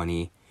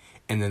 120,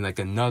 and then like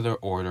another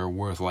order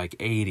worth like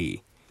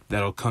 80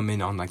 that'll come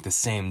in on like the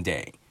same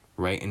day,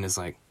 right? And it's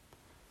like,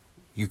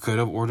 you could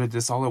have ordered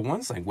this all at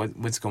once. Like,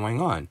 what's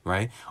going on,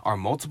 right? Are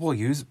multiple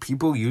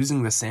people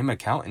using the same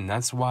account, and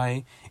that's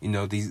why,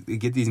 you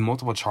get these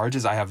multiple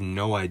charges? I have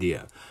no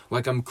idea.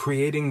 Like, I'm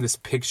creating this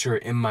picture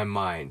in my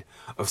mind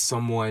of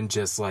someone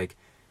just, like,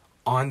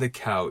 on the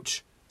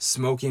couch,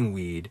 smoking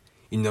weed,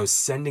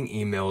 sending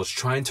emails,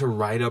 trying to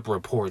write up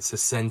reports to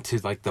send to,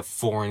 like, the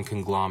foreign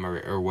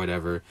conglomerate or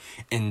whatever,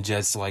 and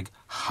just, like,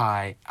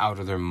 high out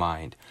of their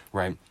mind,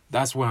 right?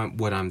 That's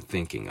what I'm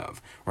thinking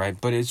of, right?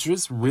 But it's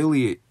just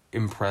really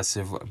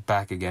impressive,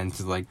 back again,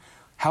 to like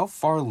how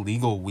far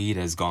legal weed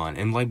has gone.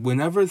 And like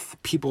whenever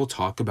people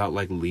talk about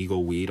like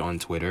legal weed on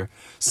Twitter,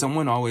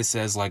 someone always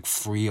says like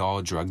free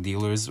all drug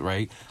dealers,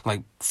 right?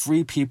 Like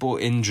free people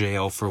in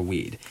jail for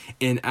weed.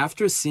 And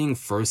after seeing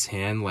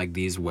firsthand like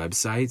these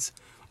websites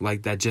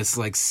like that just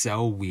like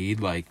sell weed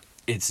like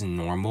it's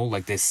normal,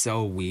 like they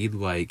sell weed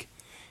like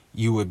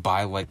you would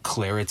buy like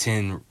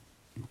Claritin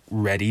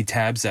ready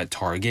tabs at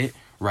Target,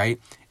 right?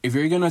 If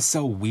you're gonna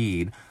sell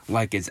weed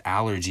like it's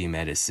allergy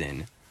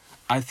medicine,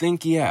 I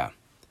think, yeah,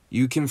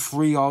 you can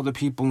free all the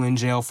people in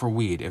jail for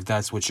weed if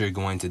that's what you're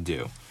going to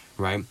do,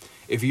 right?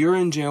 If you're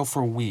in jail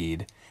for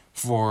weed,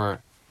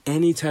 for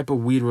any type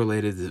of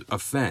weed-related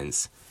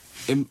offense,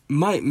 it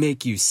might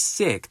make you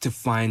sick to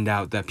find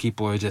out that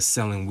people are just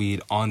selling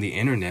weed on the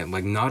internet,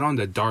 like not on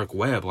the dark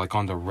web, like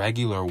on the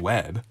regular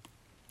web,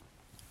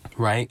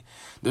 right?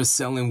 They're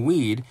selling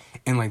weed,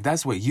 and like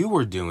that's what you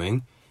were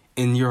doing,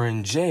 and you're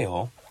in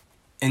jail,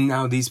 and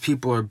now these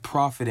people are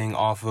profiting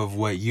off of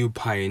what you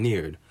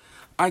pioneered.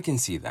 I can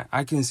see that.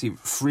 I can see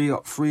free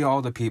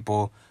all the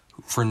people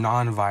for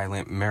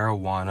non-violent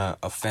marijuana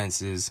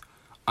offenses.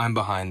 I'm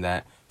behind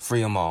that.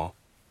 Free them all,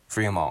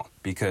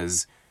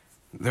 because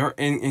they're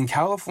in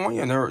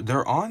California.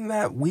 They're on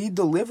that weed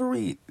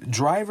delivery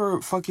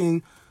driver,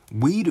 fucking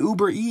weed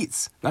Uber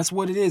Eats. That's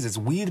what it is. It's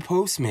weed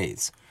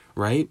Postmates,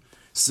 right?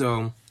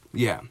 So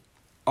yeah,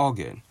 all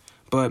good.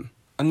 But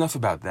enough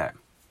about that.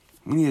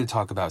 We need to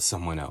talk about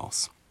someone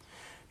else,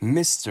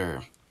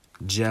 Mr.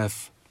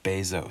 Jeff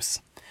Bezos,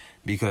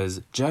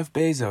 because Jeff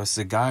Bezos,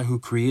 the guy who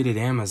created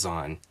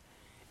Amazon,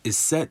 is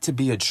set to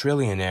be a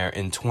trillionaire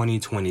in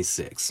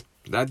 2026.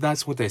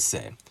 That's what they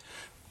say.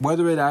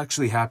 Whether it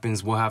actually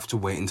happens, we'll have to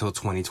wait until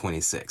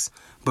 2026.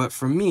 But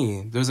for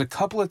me, there's a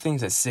couple of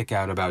things that stick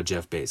out about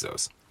Jeff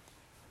Bezos.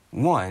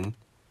 One,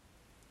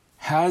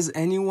 has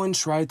anyone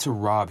tried to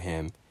rob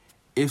him?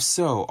 If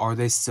so, are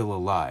they still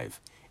alive?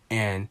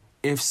 And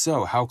if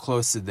so, how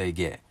close did they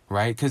get,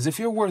 right? Because if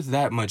you're worth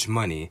that much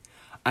money,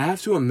 I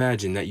have to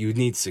imagine that you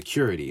need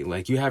security.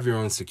 Like, you have your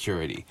own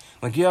security.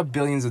 Like, you have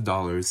billions of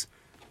dollars.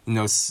 You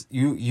know,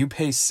 you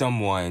pay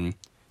someone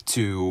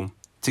to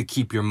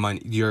keep your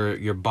money,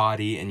 your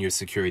body and your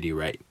security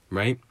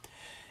right?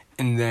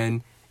 And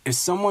then if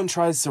someone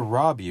tries to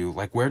rob you,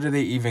 like, where do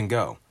they even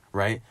go,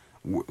 right?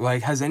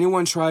 Like, has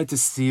anyone tried to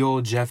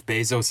steal Jeff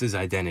Bezos's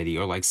identity,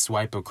 or like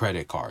swipe a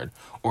credit card,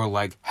 or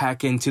like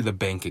hack into the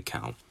bank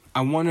account?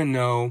 I want to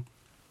know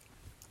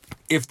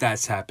if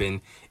that's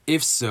happened.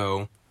 If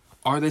so,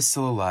 are they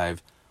still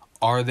alive?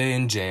 Are they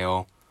in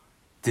jail?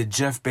 Did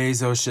Jeff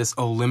Bezos just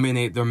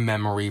eliminate their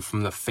memory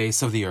from the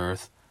face of the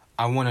earth?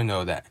 I want to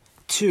know that.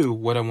 Two,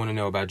 what I want to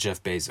know about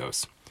Jeff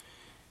Bezos,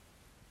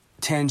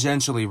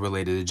 tangentially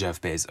related to Jeff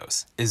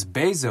Bezos,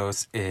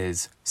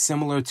 is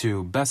similar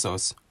to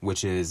Besos,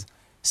 which is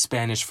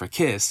Spanish for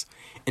kiss,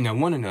 and I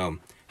want to know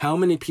how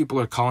many people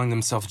are calling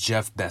themselves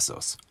Jeff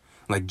Bezos,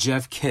 like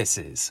Jeff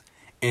Kisses,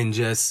 and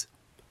just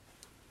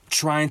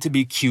trying to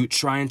be cute,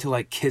 trying to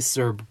like kiss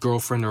their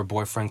girlfriend or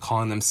boyfriend,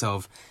 calling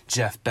themselves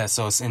Jeff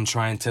Bezos, and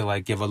trying to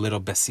like give a little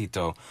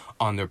besito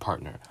on their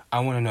partner. I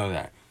want to know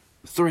that.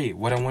 Three,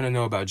 what I want to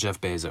know about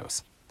Jeff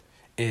Bezos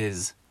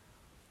is,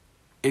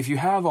 if you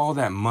have all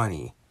that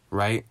money,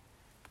 right?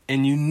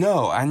 And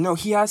I know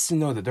he has to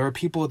know that there are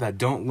people that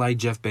don't like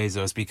Jeff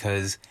Bezos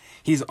because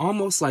he's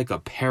almost like a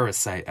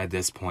parasite at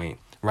this point,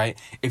 right?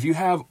 If you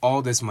have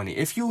all this money,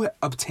 if you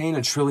obtain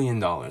 $1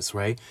 trillion,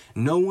 right?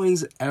 No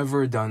one's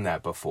ever done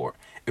that before.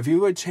 If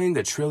you obtain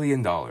 $1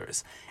 trillion,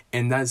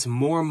 and that's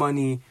more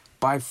money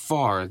by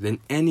far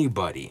than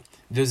anybody,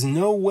 there's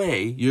no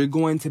way you're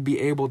going to be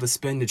able to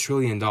spend $1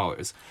 trillion.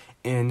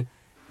 And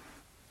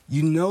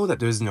you know that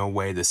there's no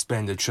way to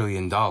spend $1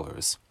 trillion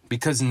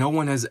because no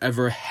one has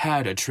ever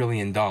had $1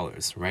 trillion,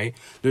 right?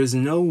 There's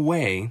no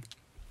way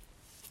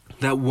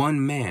that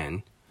one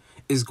man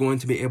is going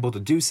to be able to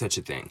do such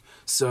a thing.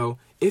 So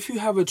if you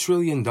have $1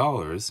 trillion,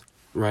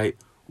 right,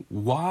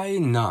 why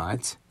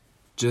not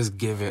just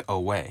give it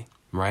away,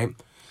 right?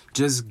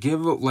 Just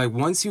give it, like,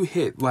 once you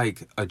hit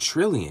like $1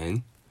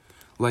 trillion,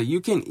 like,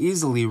 you can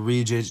easily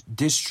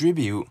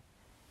distribute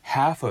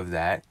half of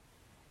that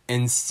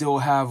and still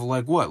have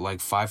like what,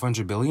 like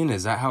 500 billion?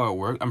 Is that how it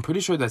works? I'm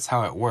pretty sure that's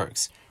how it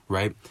works,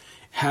 right?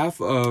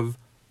 Half of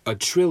 $1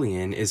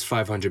 trillion is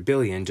 500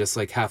 billion, just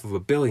like half of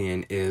 $1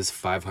 billion is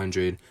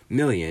 500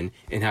 million,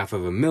 and half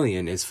of $1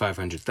 million is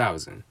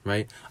 500,000,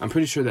 right? I'm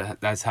pretty sure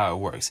that that's how it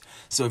works.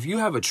 So if you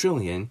have $1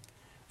 trillion,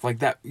 like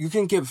that, you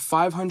can give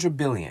 500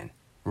 billion,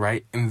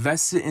 right?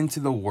 Invest it into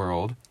the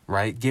world,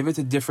 right? Give it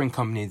to different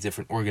companies,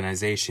 different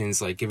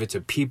organizations, like give it to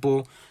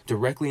people,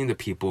 directly into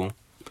people.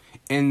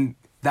 And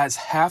that's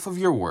half of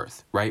your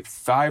worth, right?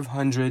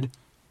 500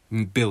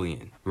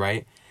 billion,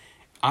 right?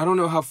 I don't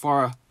know how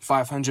far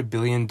 $500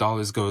 billion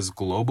goes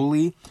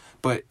globally,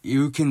 but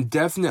you can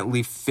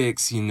definitely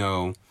fix,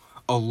 a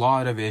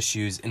lot of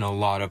issues in a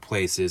lot of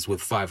places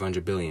with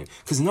 500 billion.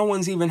 Because no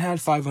one's even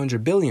had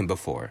 500 billion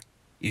before,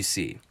 you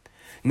see.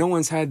 No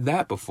one's had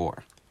that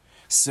before.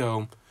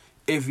 So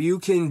if you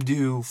can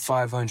do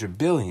 500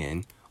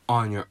 billion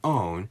on your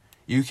own,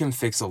 you can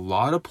fix a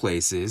lot of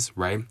places,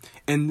 right?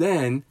 And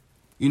then,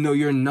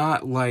 you're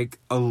not like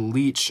a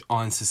leech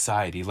on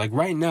society. Like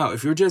right now,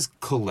 if you're just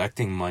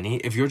collecting money,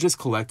 if you're just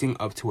collecting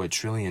up to $1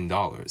 trillion,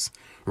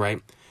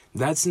 right?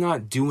 That's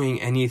not doing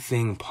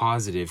anything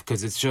positive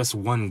because it's just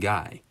one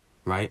guy,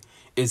 right?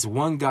 It's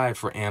one guy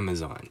for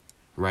Amazon,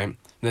 right?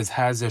 That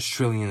has $1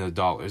 trillion.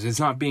 It's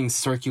not being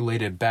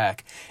circulated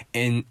back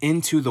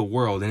into the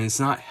world, and it's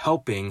not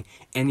helping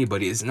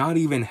anybody. It's not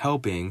even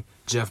helping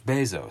Jeff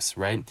Bezos,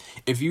 right?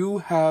 If you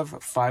have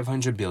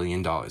 $500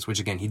 billion,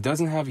 which again, he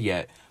doesn't have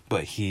yet,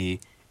 but he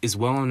is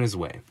well on his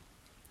way.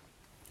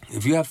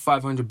 If you have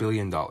 $500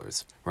 billion,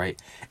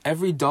 right?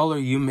 Every dollar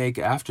you make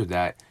after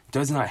that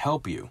does not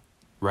help you,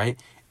 right?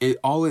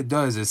 All it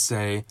does is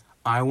say,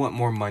 I want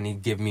more money,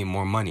 give me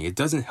more money. It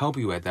doesn't help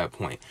you at that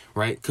point,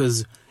 right?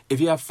 Because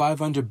if you have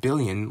 500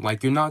 billion,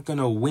 like, you're not going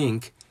to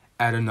wink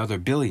at another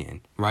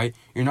billion, right?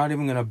 You're not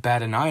even going to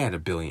bat an eye at a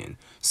billion.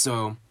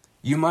 So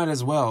you might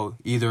as well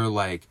either,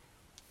 like,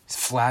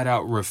 flat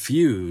out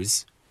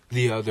refuse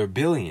the other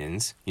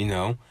billions,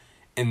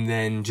 and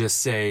then just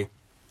say,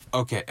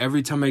 okay,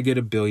 every time I get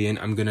a billion,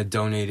 I'm going to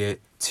donate it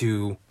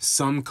to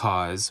some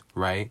cause,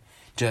 right?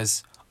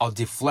 I'll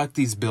deflect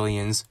these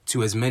billions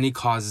to as many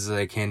causes as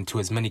I can, to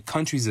as many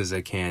countries as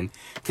I can,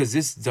 because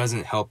this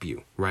doesn't help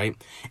you, right?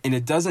 And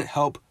it doesn't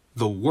help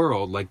the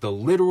world, like the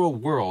literal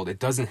world. It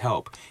doesn't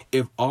help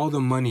if all the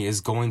money is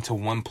going to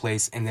one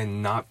place and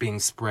then not being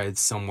spread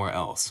somewhere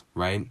else,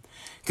 right?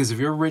 Because if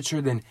you're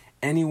richer than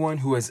anyone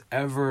who has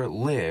ever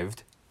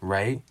lived,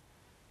 right,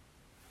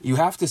 you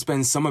have to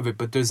spend some of it,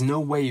 but there's no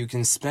way you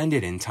can spend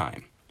it in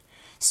time.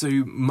 So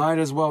you might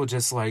as well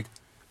just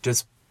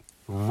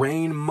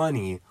rain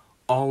money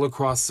all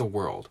across the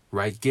world,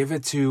 right? Give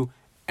it to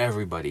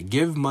everybody.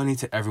 Give money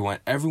to everyone.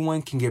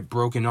 Everyone can get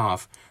broken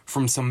off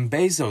from some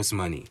Bezos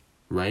money,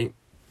 right?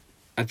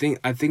 I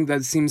think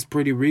that seems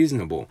pretty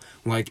reasonable.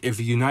 Like, if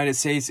the United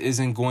States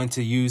isn't going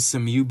to use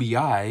some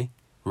UBI,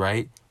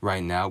 right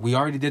now, we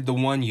already did the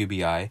one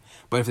UBI,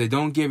 but if they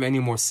don't give any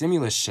more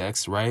stimulus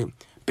checks, right,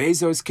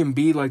 Bezos can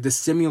be like the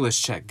stimulus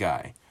check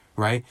guy,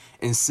 right?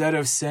 Instead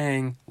of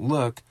saying,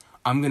 look,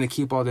 I'm going to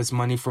keep all this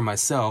money for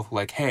myself,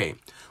 like, hey,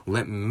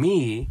 let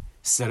me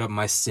set up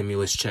my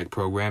stimulus check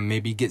program,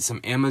 maybe get some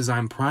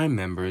Amazon Prime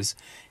members.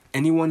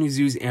 Anyone who's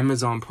used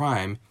Amazon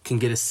Prime can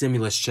get a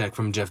stimulus check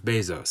from Jeff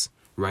Bezos,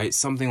 right?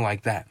 Something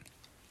like that.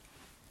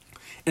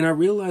 And I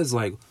realized,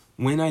 like,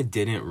 when I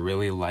didn't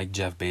really like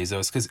Jeff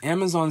Bezos, because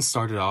Amazon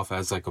started off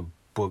as like a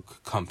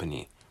book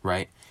company,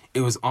 right?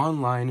 It was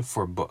online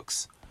for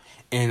books.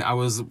 And I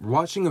was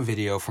watching a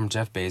video from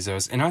Jeff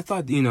Bezos, and I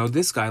thought,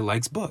 this guy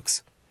likes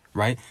books,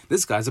 right?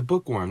 This guy's a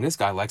bookworm. This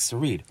guy likes to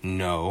read.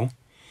 No.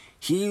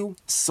 He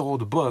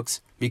sold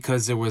books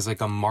because there was like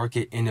a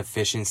market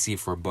inefficiency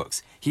for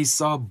books. He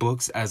saw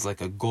books as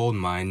like a gold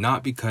mine,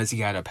 not because he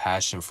had a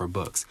passion for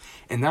books.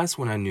 And that's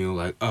when I knew,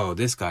 like, oh,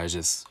 this guy's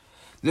just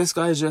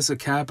a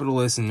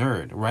capitalist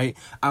nerd, right?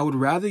 I would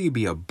rather you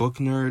be a book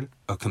nerd,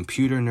 a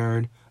computer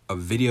nerd, a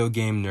video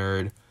game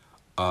nerd,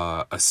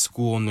 a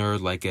school nerd,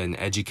 like an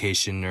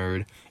education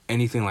nerd,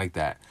 anything like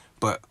that.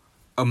 But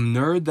a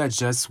nerd that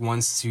just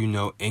wants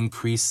to,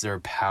 increase their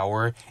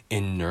power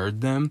and nerd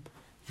them,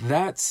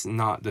 that's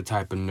not the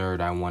type of nerd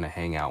I want to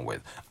hang out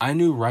with. I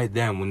knew right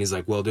then when he's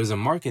like, well, there's a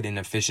market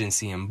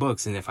inefficiency in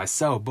books, and if I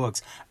sell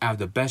books, I have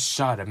the best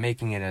shot at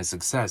making it a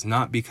success,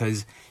 not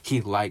because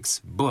he likes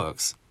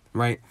books,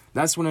 right?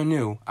 That's when I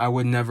knew I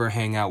would never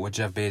hang out with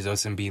Jeff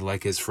Bezos and be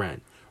like his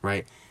friend,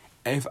 right?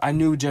 If I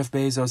knew Jeff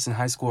Bezos in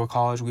high school or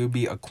college, we would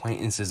be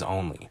acquaintances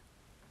only.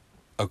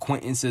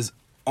 Acquaintances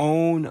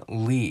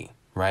only,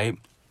 right?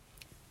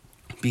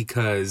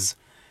 Because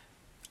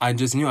I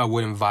just knew I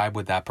wouldn't vibe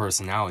with that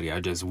personality. I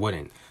just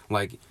wouldn't.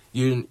 Like,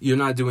 you're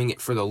not doing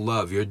it for the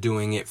love. You're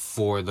doing it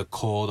for the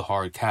cold,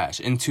 hard cash.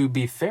 And to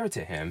be fair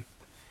to him,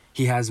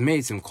 he has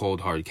made some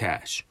cold, hard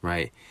cash,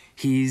 right?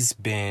 He's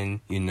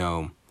been,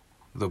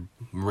 the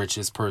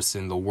richest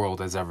person the world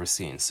has ever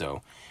seen.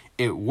 So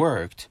it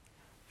worked,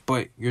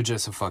 but you're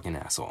just a fucking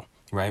asshole,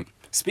 right?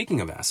 Speaking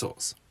of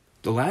assholes,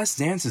 The Last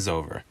Dance is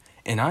over,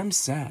 and I'm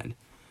sad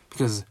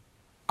because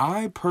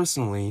I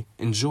personally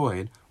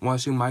enjoyed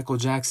watching Michael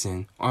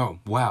Jackson. Oh,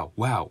 wow.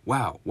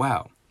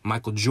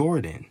 Michael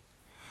Jordan.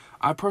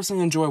 I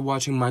personally enjoyed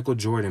watching Michael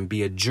Jordan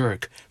be a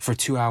jerk for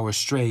 2 hours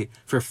straight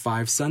for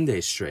 5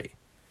 Sundays straight.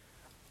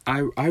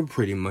 I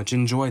pretty much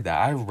enjoyed that.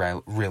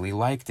 I really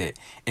liked it.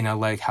 And I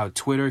like how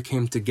Twitter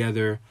came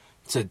together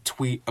to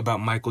tweet about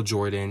Michael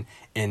Jordan.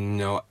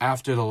 And,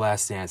 after The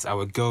Last Dance, I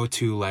would go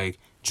to, like,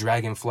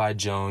 Dragonfly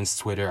Jones'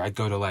 Twitter. I'd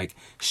go to, like,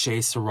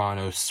 Shea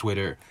Serrano's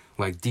Twitter,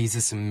 like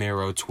Desus and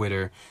Mero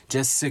Twitter,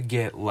 just to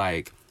get,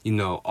 like,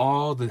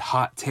 all the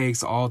hot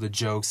takes, all the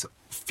jokes,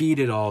 feed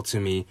it all to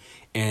me.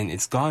 And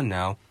it's gone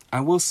now. I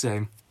will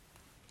say,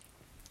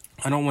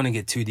 I don't want to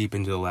get too deep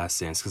into The Last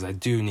Dance because I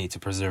do need to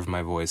preserve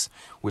my voice,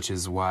 which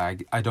is why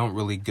I don't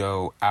really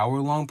go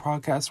hour-long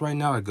podcasts right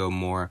now. I go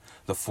more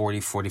the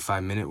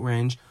 40-45 minute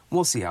range.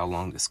 We'll see how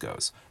long this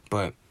goes.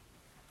 But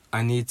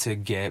I need to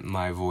get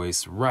my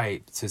voice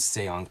right to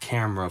stay on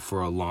camera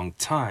for a long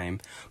time.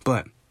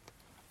 But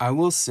I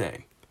will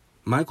say,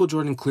 Michael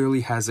Jordan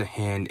clearly has a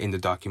hand in the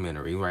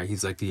documentary, right?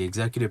 He's like the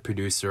executive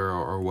producer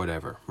or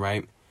whatever,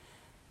 right?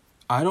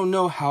 I don't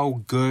know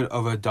how good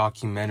of a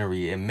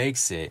documentary it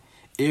makes it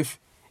if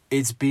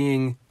it's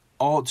being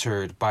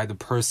altered by the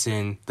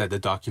person that the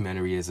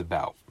documentary is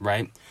about,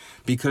 right?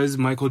 Because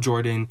Michael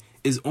Jordan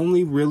is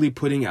only really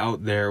putting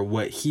out there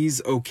what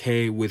he's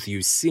okay with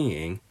you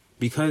seeing,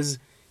 because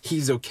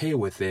he's okay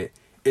with it.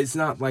 It's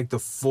not like the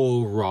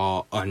full,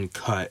 raw,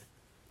 uncut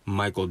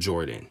Michael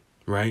Jordan,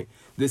 right?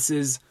 It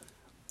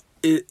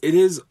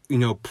is,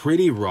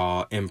 pretty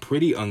raw and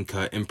pretty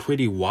uncut and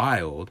pretty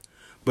wild,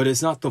 but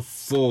it's not the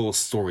full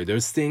story.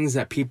 There's things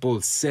that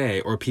people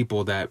say, or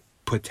people that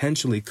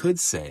potentially could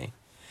say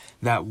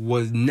that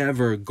was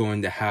never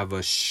going to have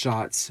a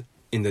shot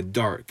in the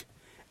dark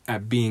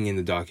at being in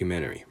the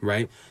documentary,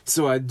 right?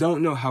 So I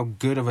don't know how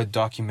good of a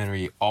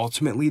documentary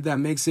ultimately that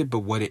makes it, but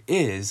what it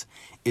is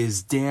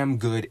damn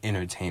good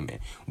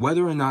entertainment.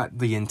 Whether or not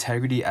the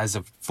integrity as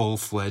a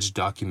full-fledged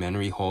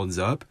documentary holds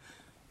up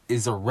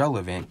is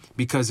irrelevant,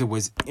 because it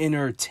was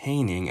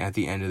entertaining at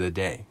the end of the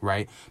day,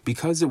 right?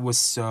 Because it was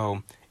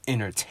so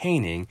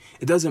entertaining,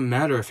 it doesn't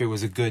matter if it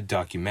was a good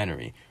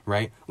documentary,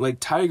 right? Like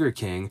Tiger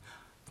King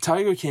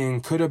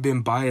could have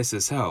been biased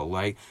as hell.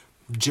 Like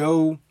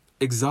Joe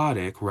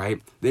Exotic, right?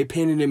 They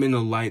painted him in a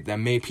light that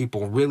made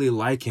people really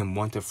like him,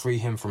 want to free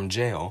him from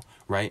jail,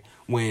 right?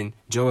 When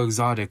Joe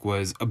Exotic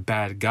was a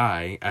bad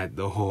guy at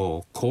the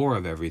whole core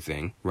of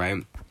everything,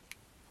 right?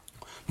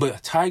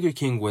 But Tiger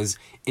King was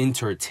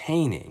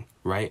entertaining,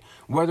 right?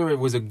 Whether it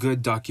was a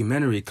good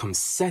documentary comes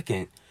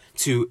second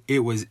to it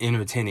was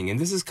entertaining. And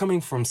this is coming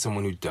from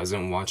someone who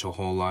doesn't watch a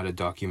whole lot of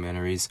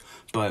documentaries,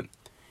 but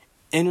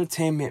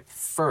entertainment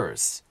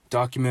first,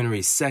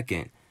 documentary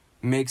second,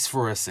 makes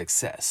for a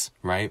success,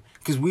 right?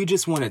 Because we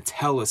just want to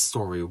tell a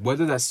story,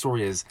 whether that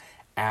story is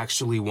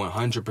actually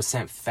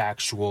 100%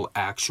 factual,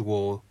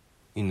 actual,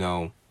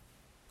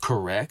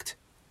 correct.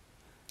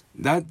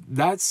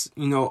 That's,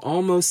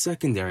 almost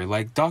secondary.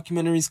 Like,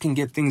 documentaries can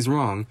get things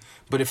wrong,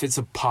 but if it's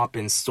a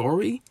pop-in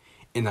story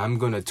and I'm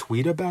going to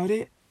tweet about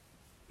it,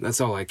 that's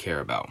all I care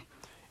about.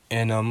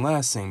 And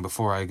last thing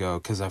before I go,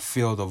 because I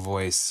feel the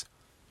voice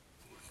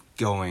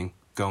going.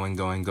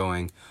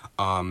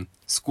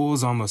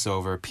 School's almost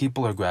over.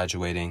 People are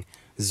graduating.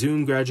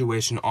 Zoom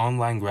graduation,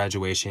 online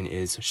graduation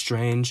is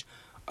strange.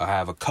 I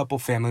have a couple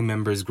family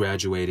members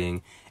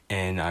graduating,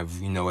 and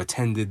I've,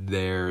 attended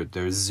their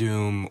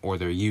Zoom or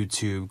their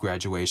YouTube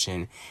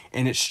graduation,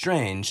 and it's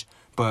strange,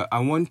 but I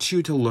want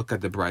you to look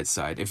at the bright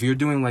side. If you're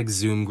doing like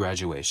Zoom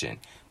graduation,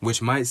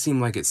 which might seem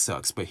like it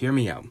sucks, but hear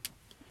me out.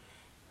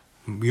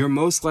 You're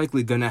most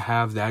likely gonna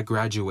have that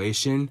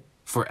graduation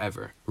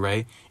forever,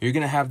 right? You're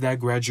gonna have that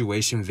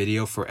graduation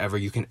video forever.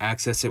 You can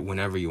access it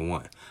whenever you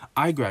want.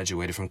 I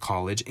graduated from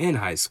college and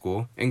high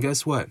school, and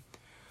guess what?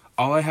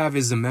 All I have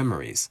is the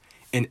memories.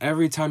 And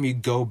every time you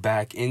go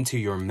back into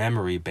your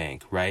memory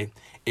bank, right,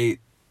 a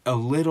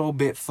little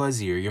bit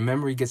fuzzier. Your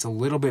memory gets a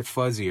little bit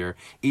fuzzier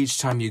each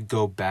time you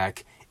go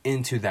back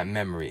into that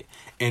memory.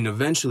 And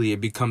eventually it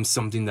becomes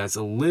something that's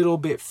a little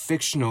bit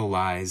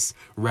fictionalized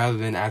rather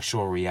than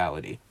actual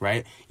reality,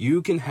 right?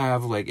 You can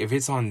have, like, if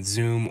it's on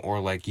Zoom or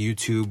like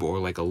YouTube or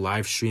like a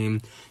live stream,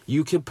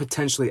 you could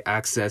potentially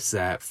access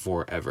that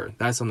forever.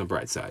 That's on the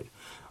bright side.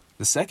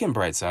 The second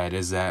bright side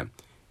is that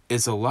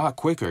it's a lot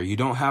quicker. You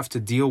don't have to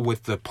deal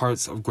with the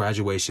parts of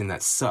graduation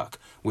that suck,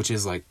 which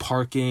is like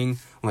parking,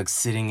 like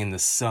sitting in the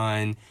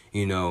sun,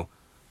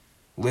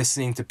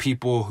 listening to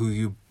people who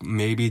you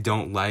maybe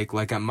don't like.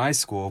 Like at my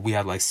school, we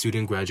had like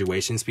student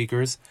graduation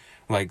speakers,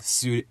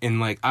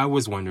 and I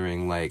was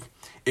wondering, like,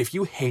 if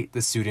you hate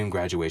the student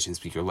graduation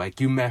speaker,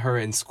 like you met her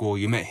in school,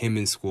 you met him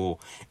in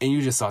school, and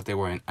you just thought they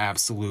were an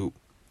absolute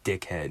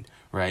dickhead,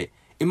 right?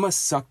 It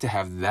must suck to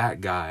have that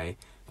guy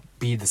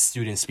be the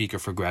student speaker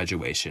for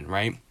graduation,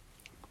 right?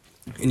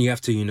 And you have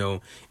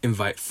to,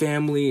 invite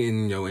family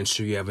and,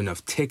 ensure you have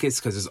enough tickets,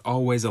 because there's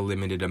always a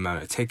limited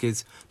amount of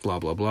tickets, blah,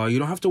 blah, blah. You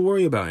don't have to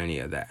worry about any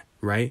of that,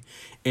 right?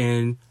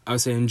 And I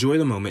would say enjoy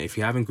the moment. If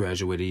you haven't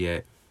graduated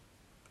yet,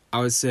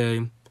 I would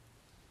say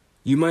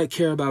you might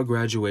care about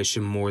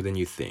graduation more than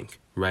you think,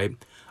 right?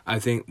 I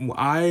think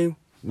I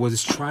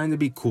was trying to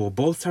be cool.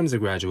 Both times I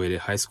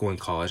graduated, high school and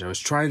college, I was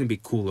trying to be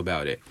cool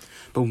about it.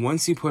 But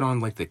once you put on,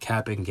 like, the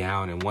cap and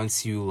gown, and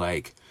once you,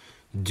 like,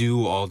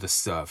 do all the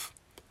stuff,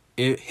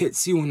 it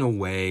hits you in a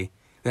way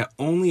that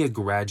only a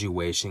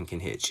graduation can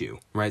hit you,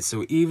 right?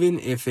 So even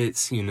if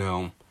it's,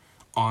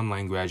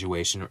 online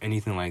graduation or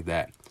anything like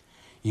that,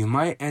 you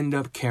might end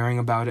up caring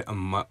about it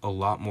a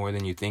lot more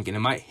than you think, and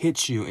it might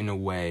hit you in a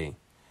way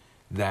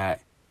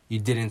that you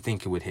didn't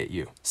think it would hit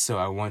you. So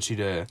I want you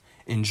to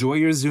enjoy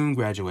your Zoom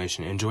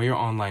graduation, enjoy your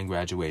online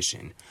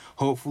graduation.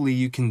 Hopefully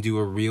you can do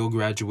a real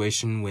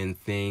graduation when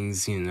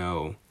things,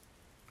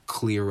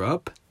 clear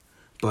up,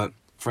 but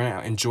for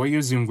now, enjoy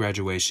your Zoom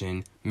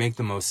graduation, make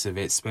the most of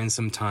it, spend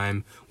some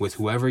time with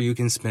whoever you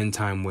can spend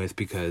time with,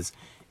 because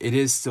it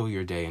is still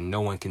your day and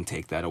no one can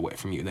take that away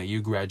from you, that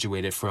you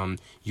graduated from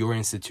your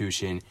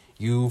institution,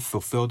 you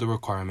fulfilled the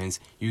requirements,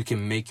 you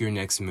can make your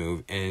next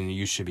move, and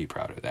you should be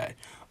proud of that.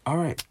 All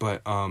right,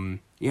 but I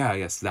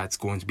guess that's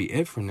going to be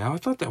it for now. I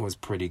thought that was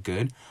pretty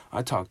good.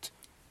 I talked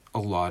a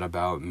lot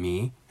about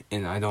me,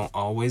 and I don't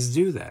always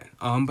do that.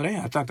 But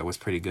yeah, I thought that was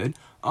pretty good.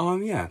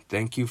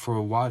 Thank you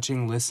for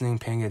watching, listening,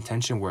 paying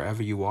attention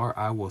wherever you are.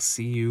 I will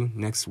see you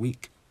next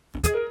week.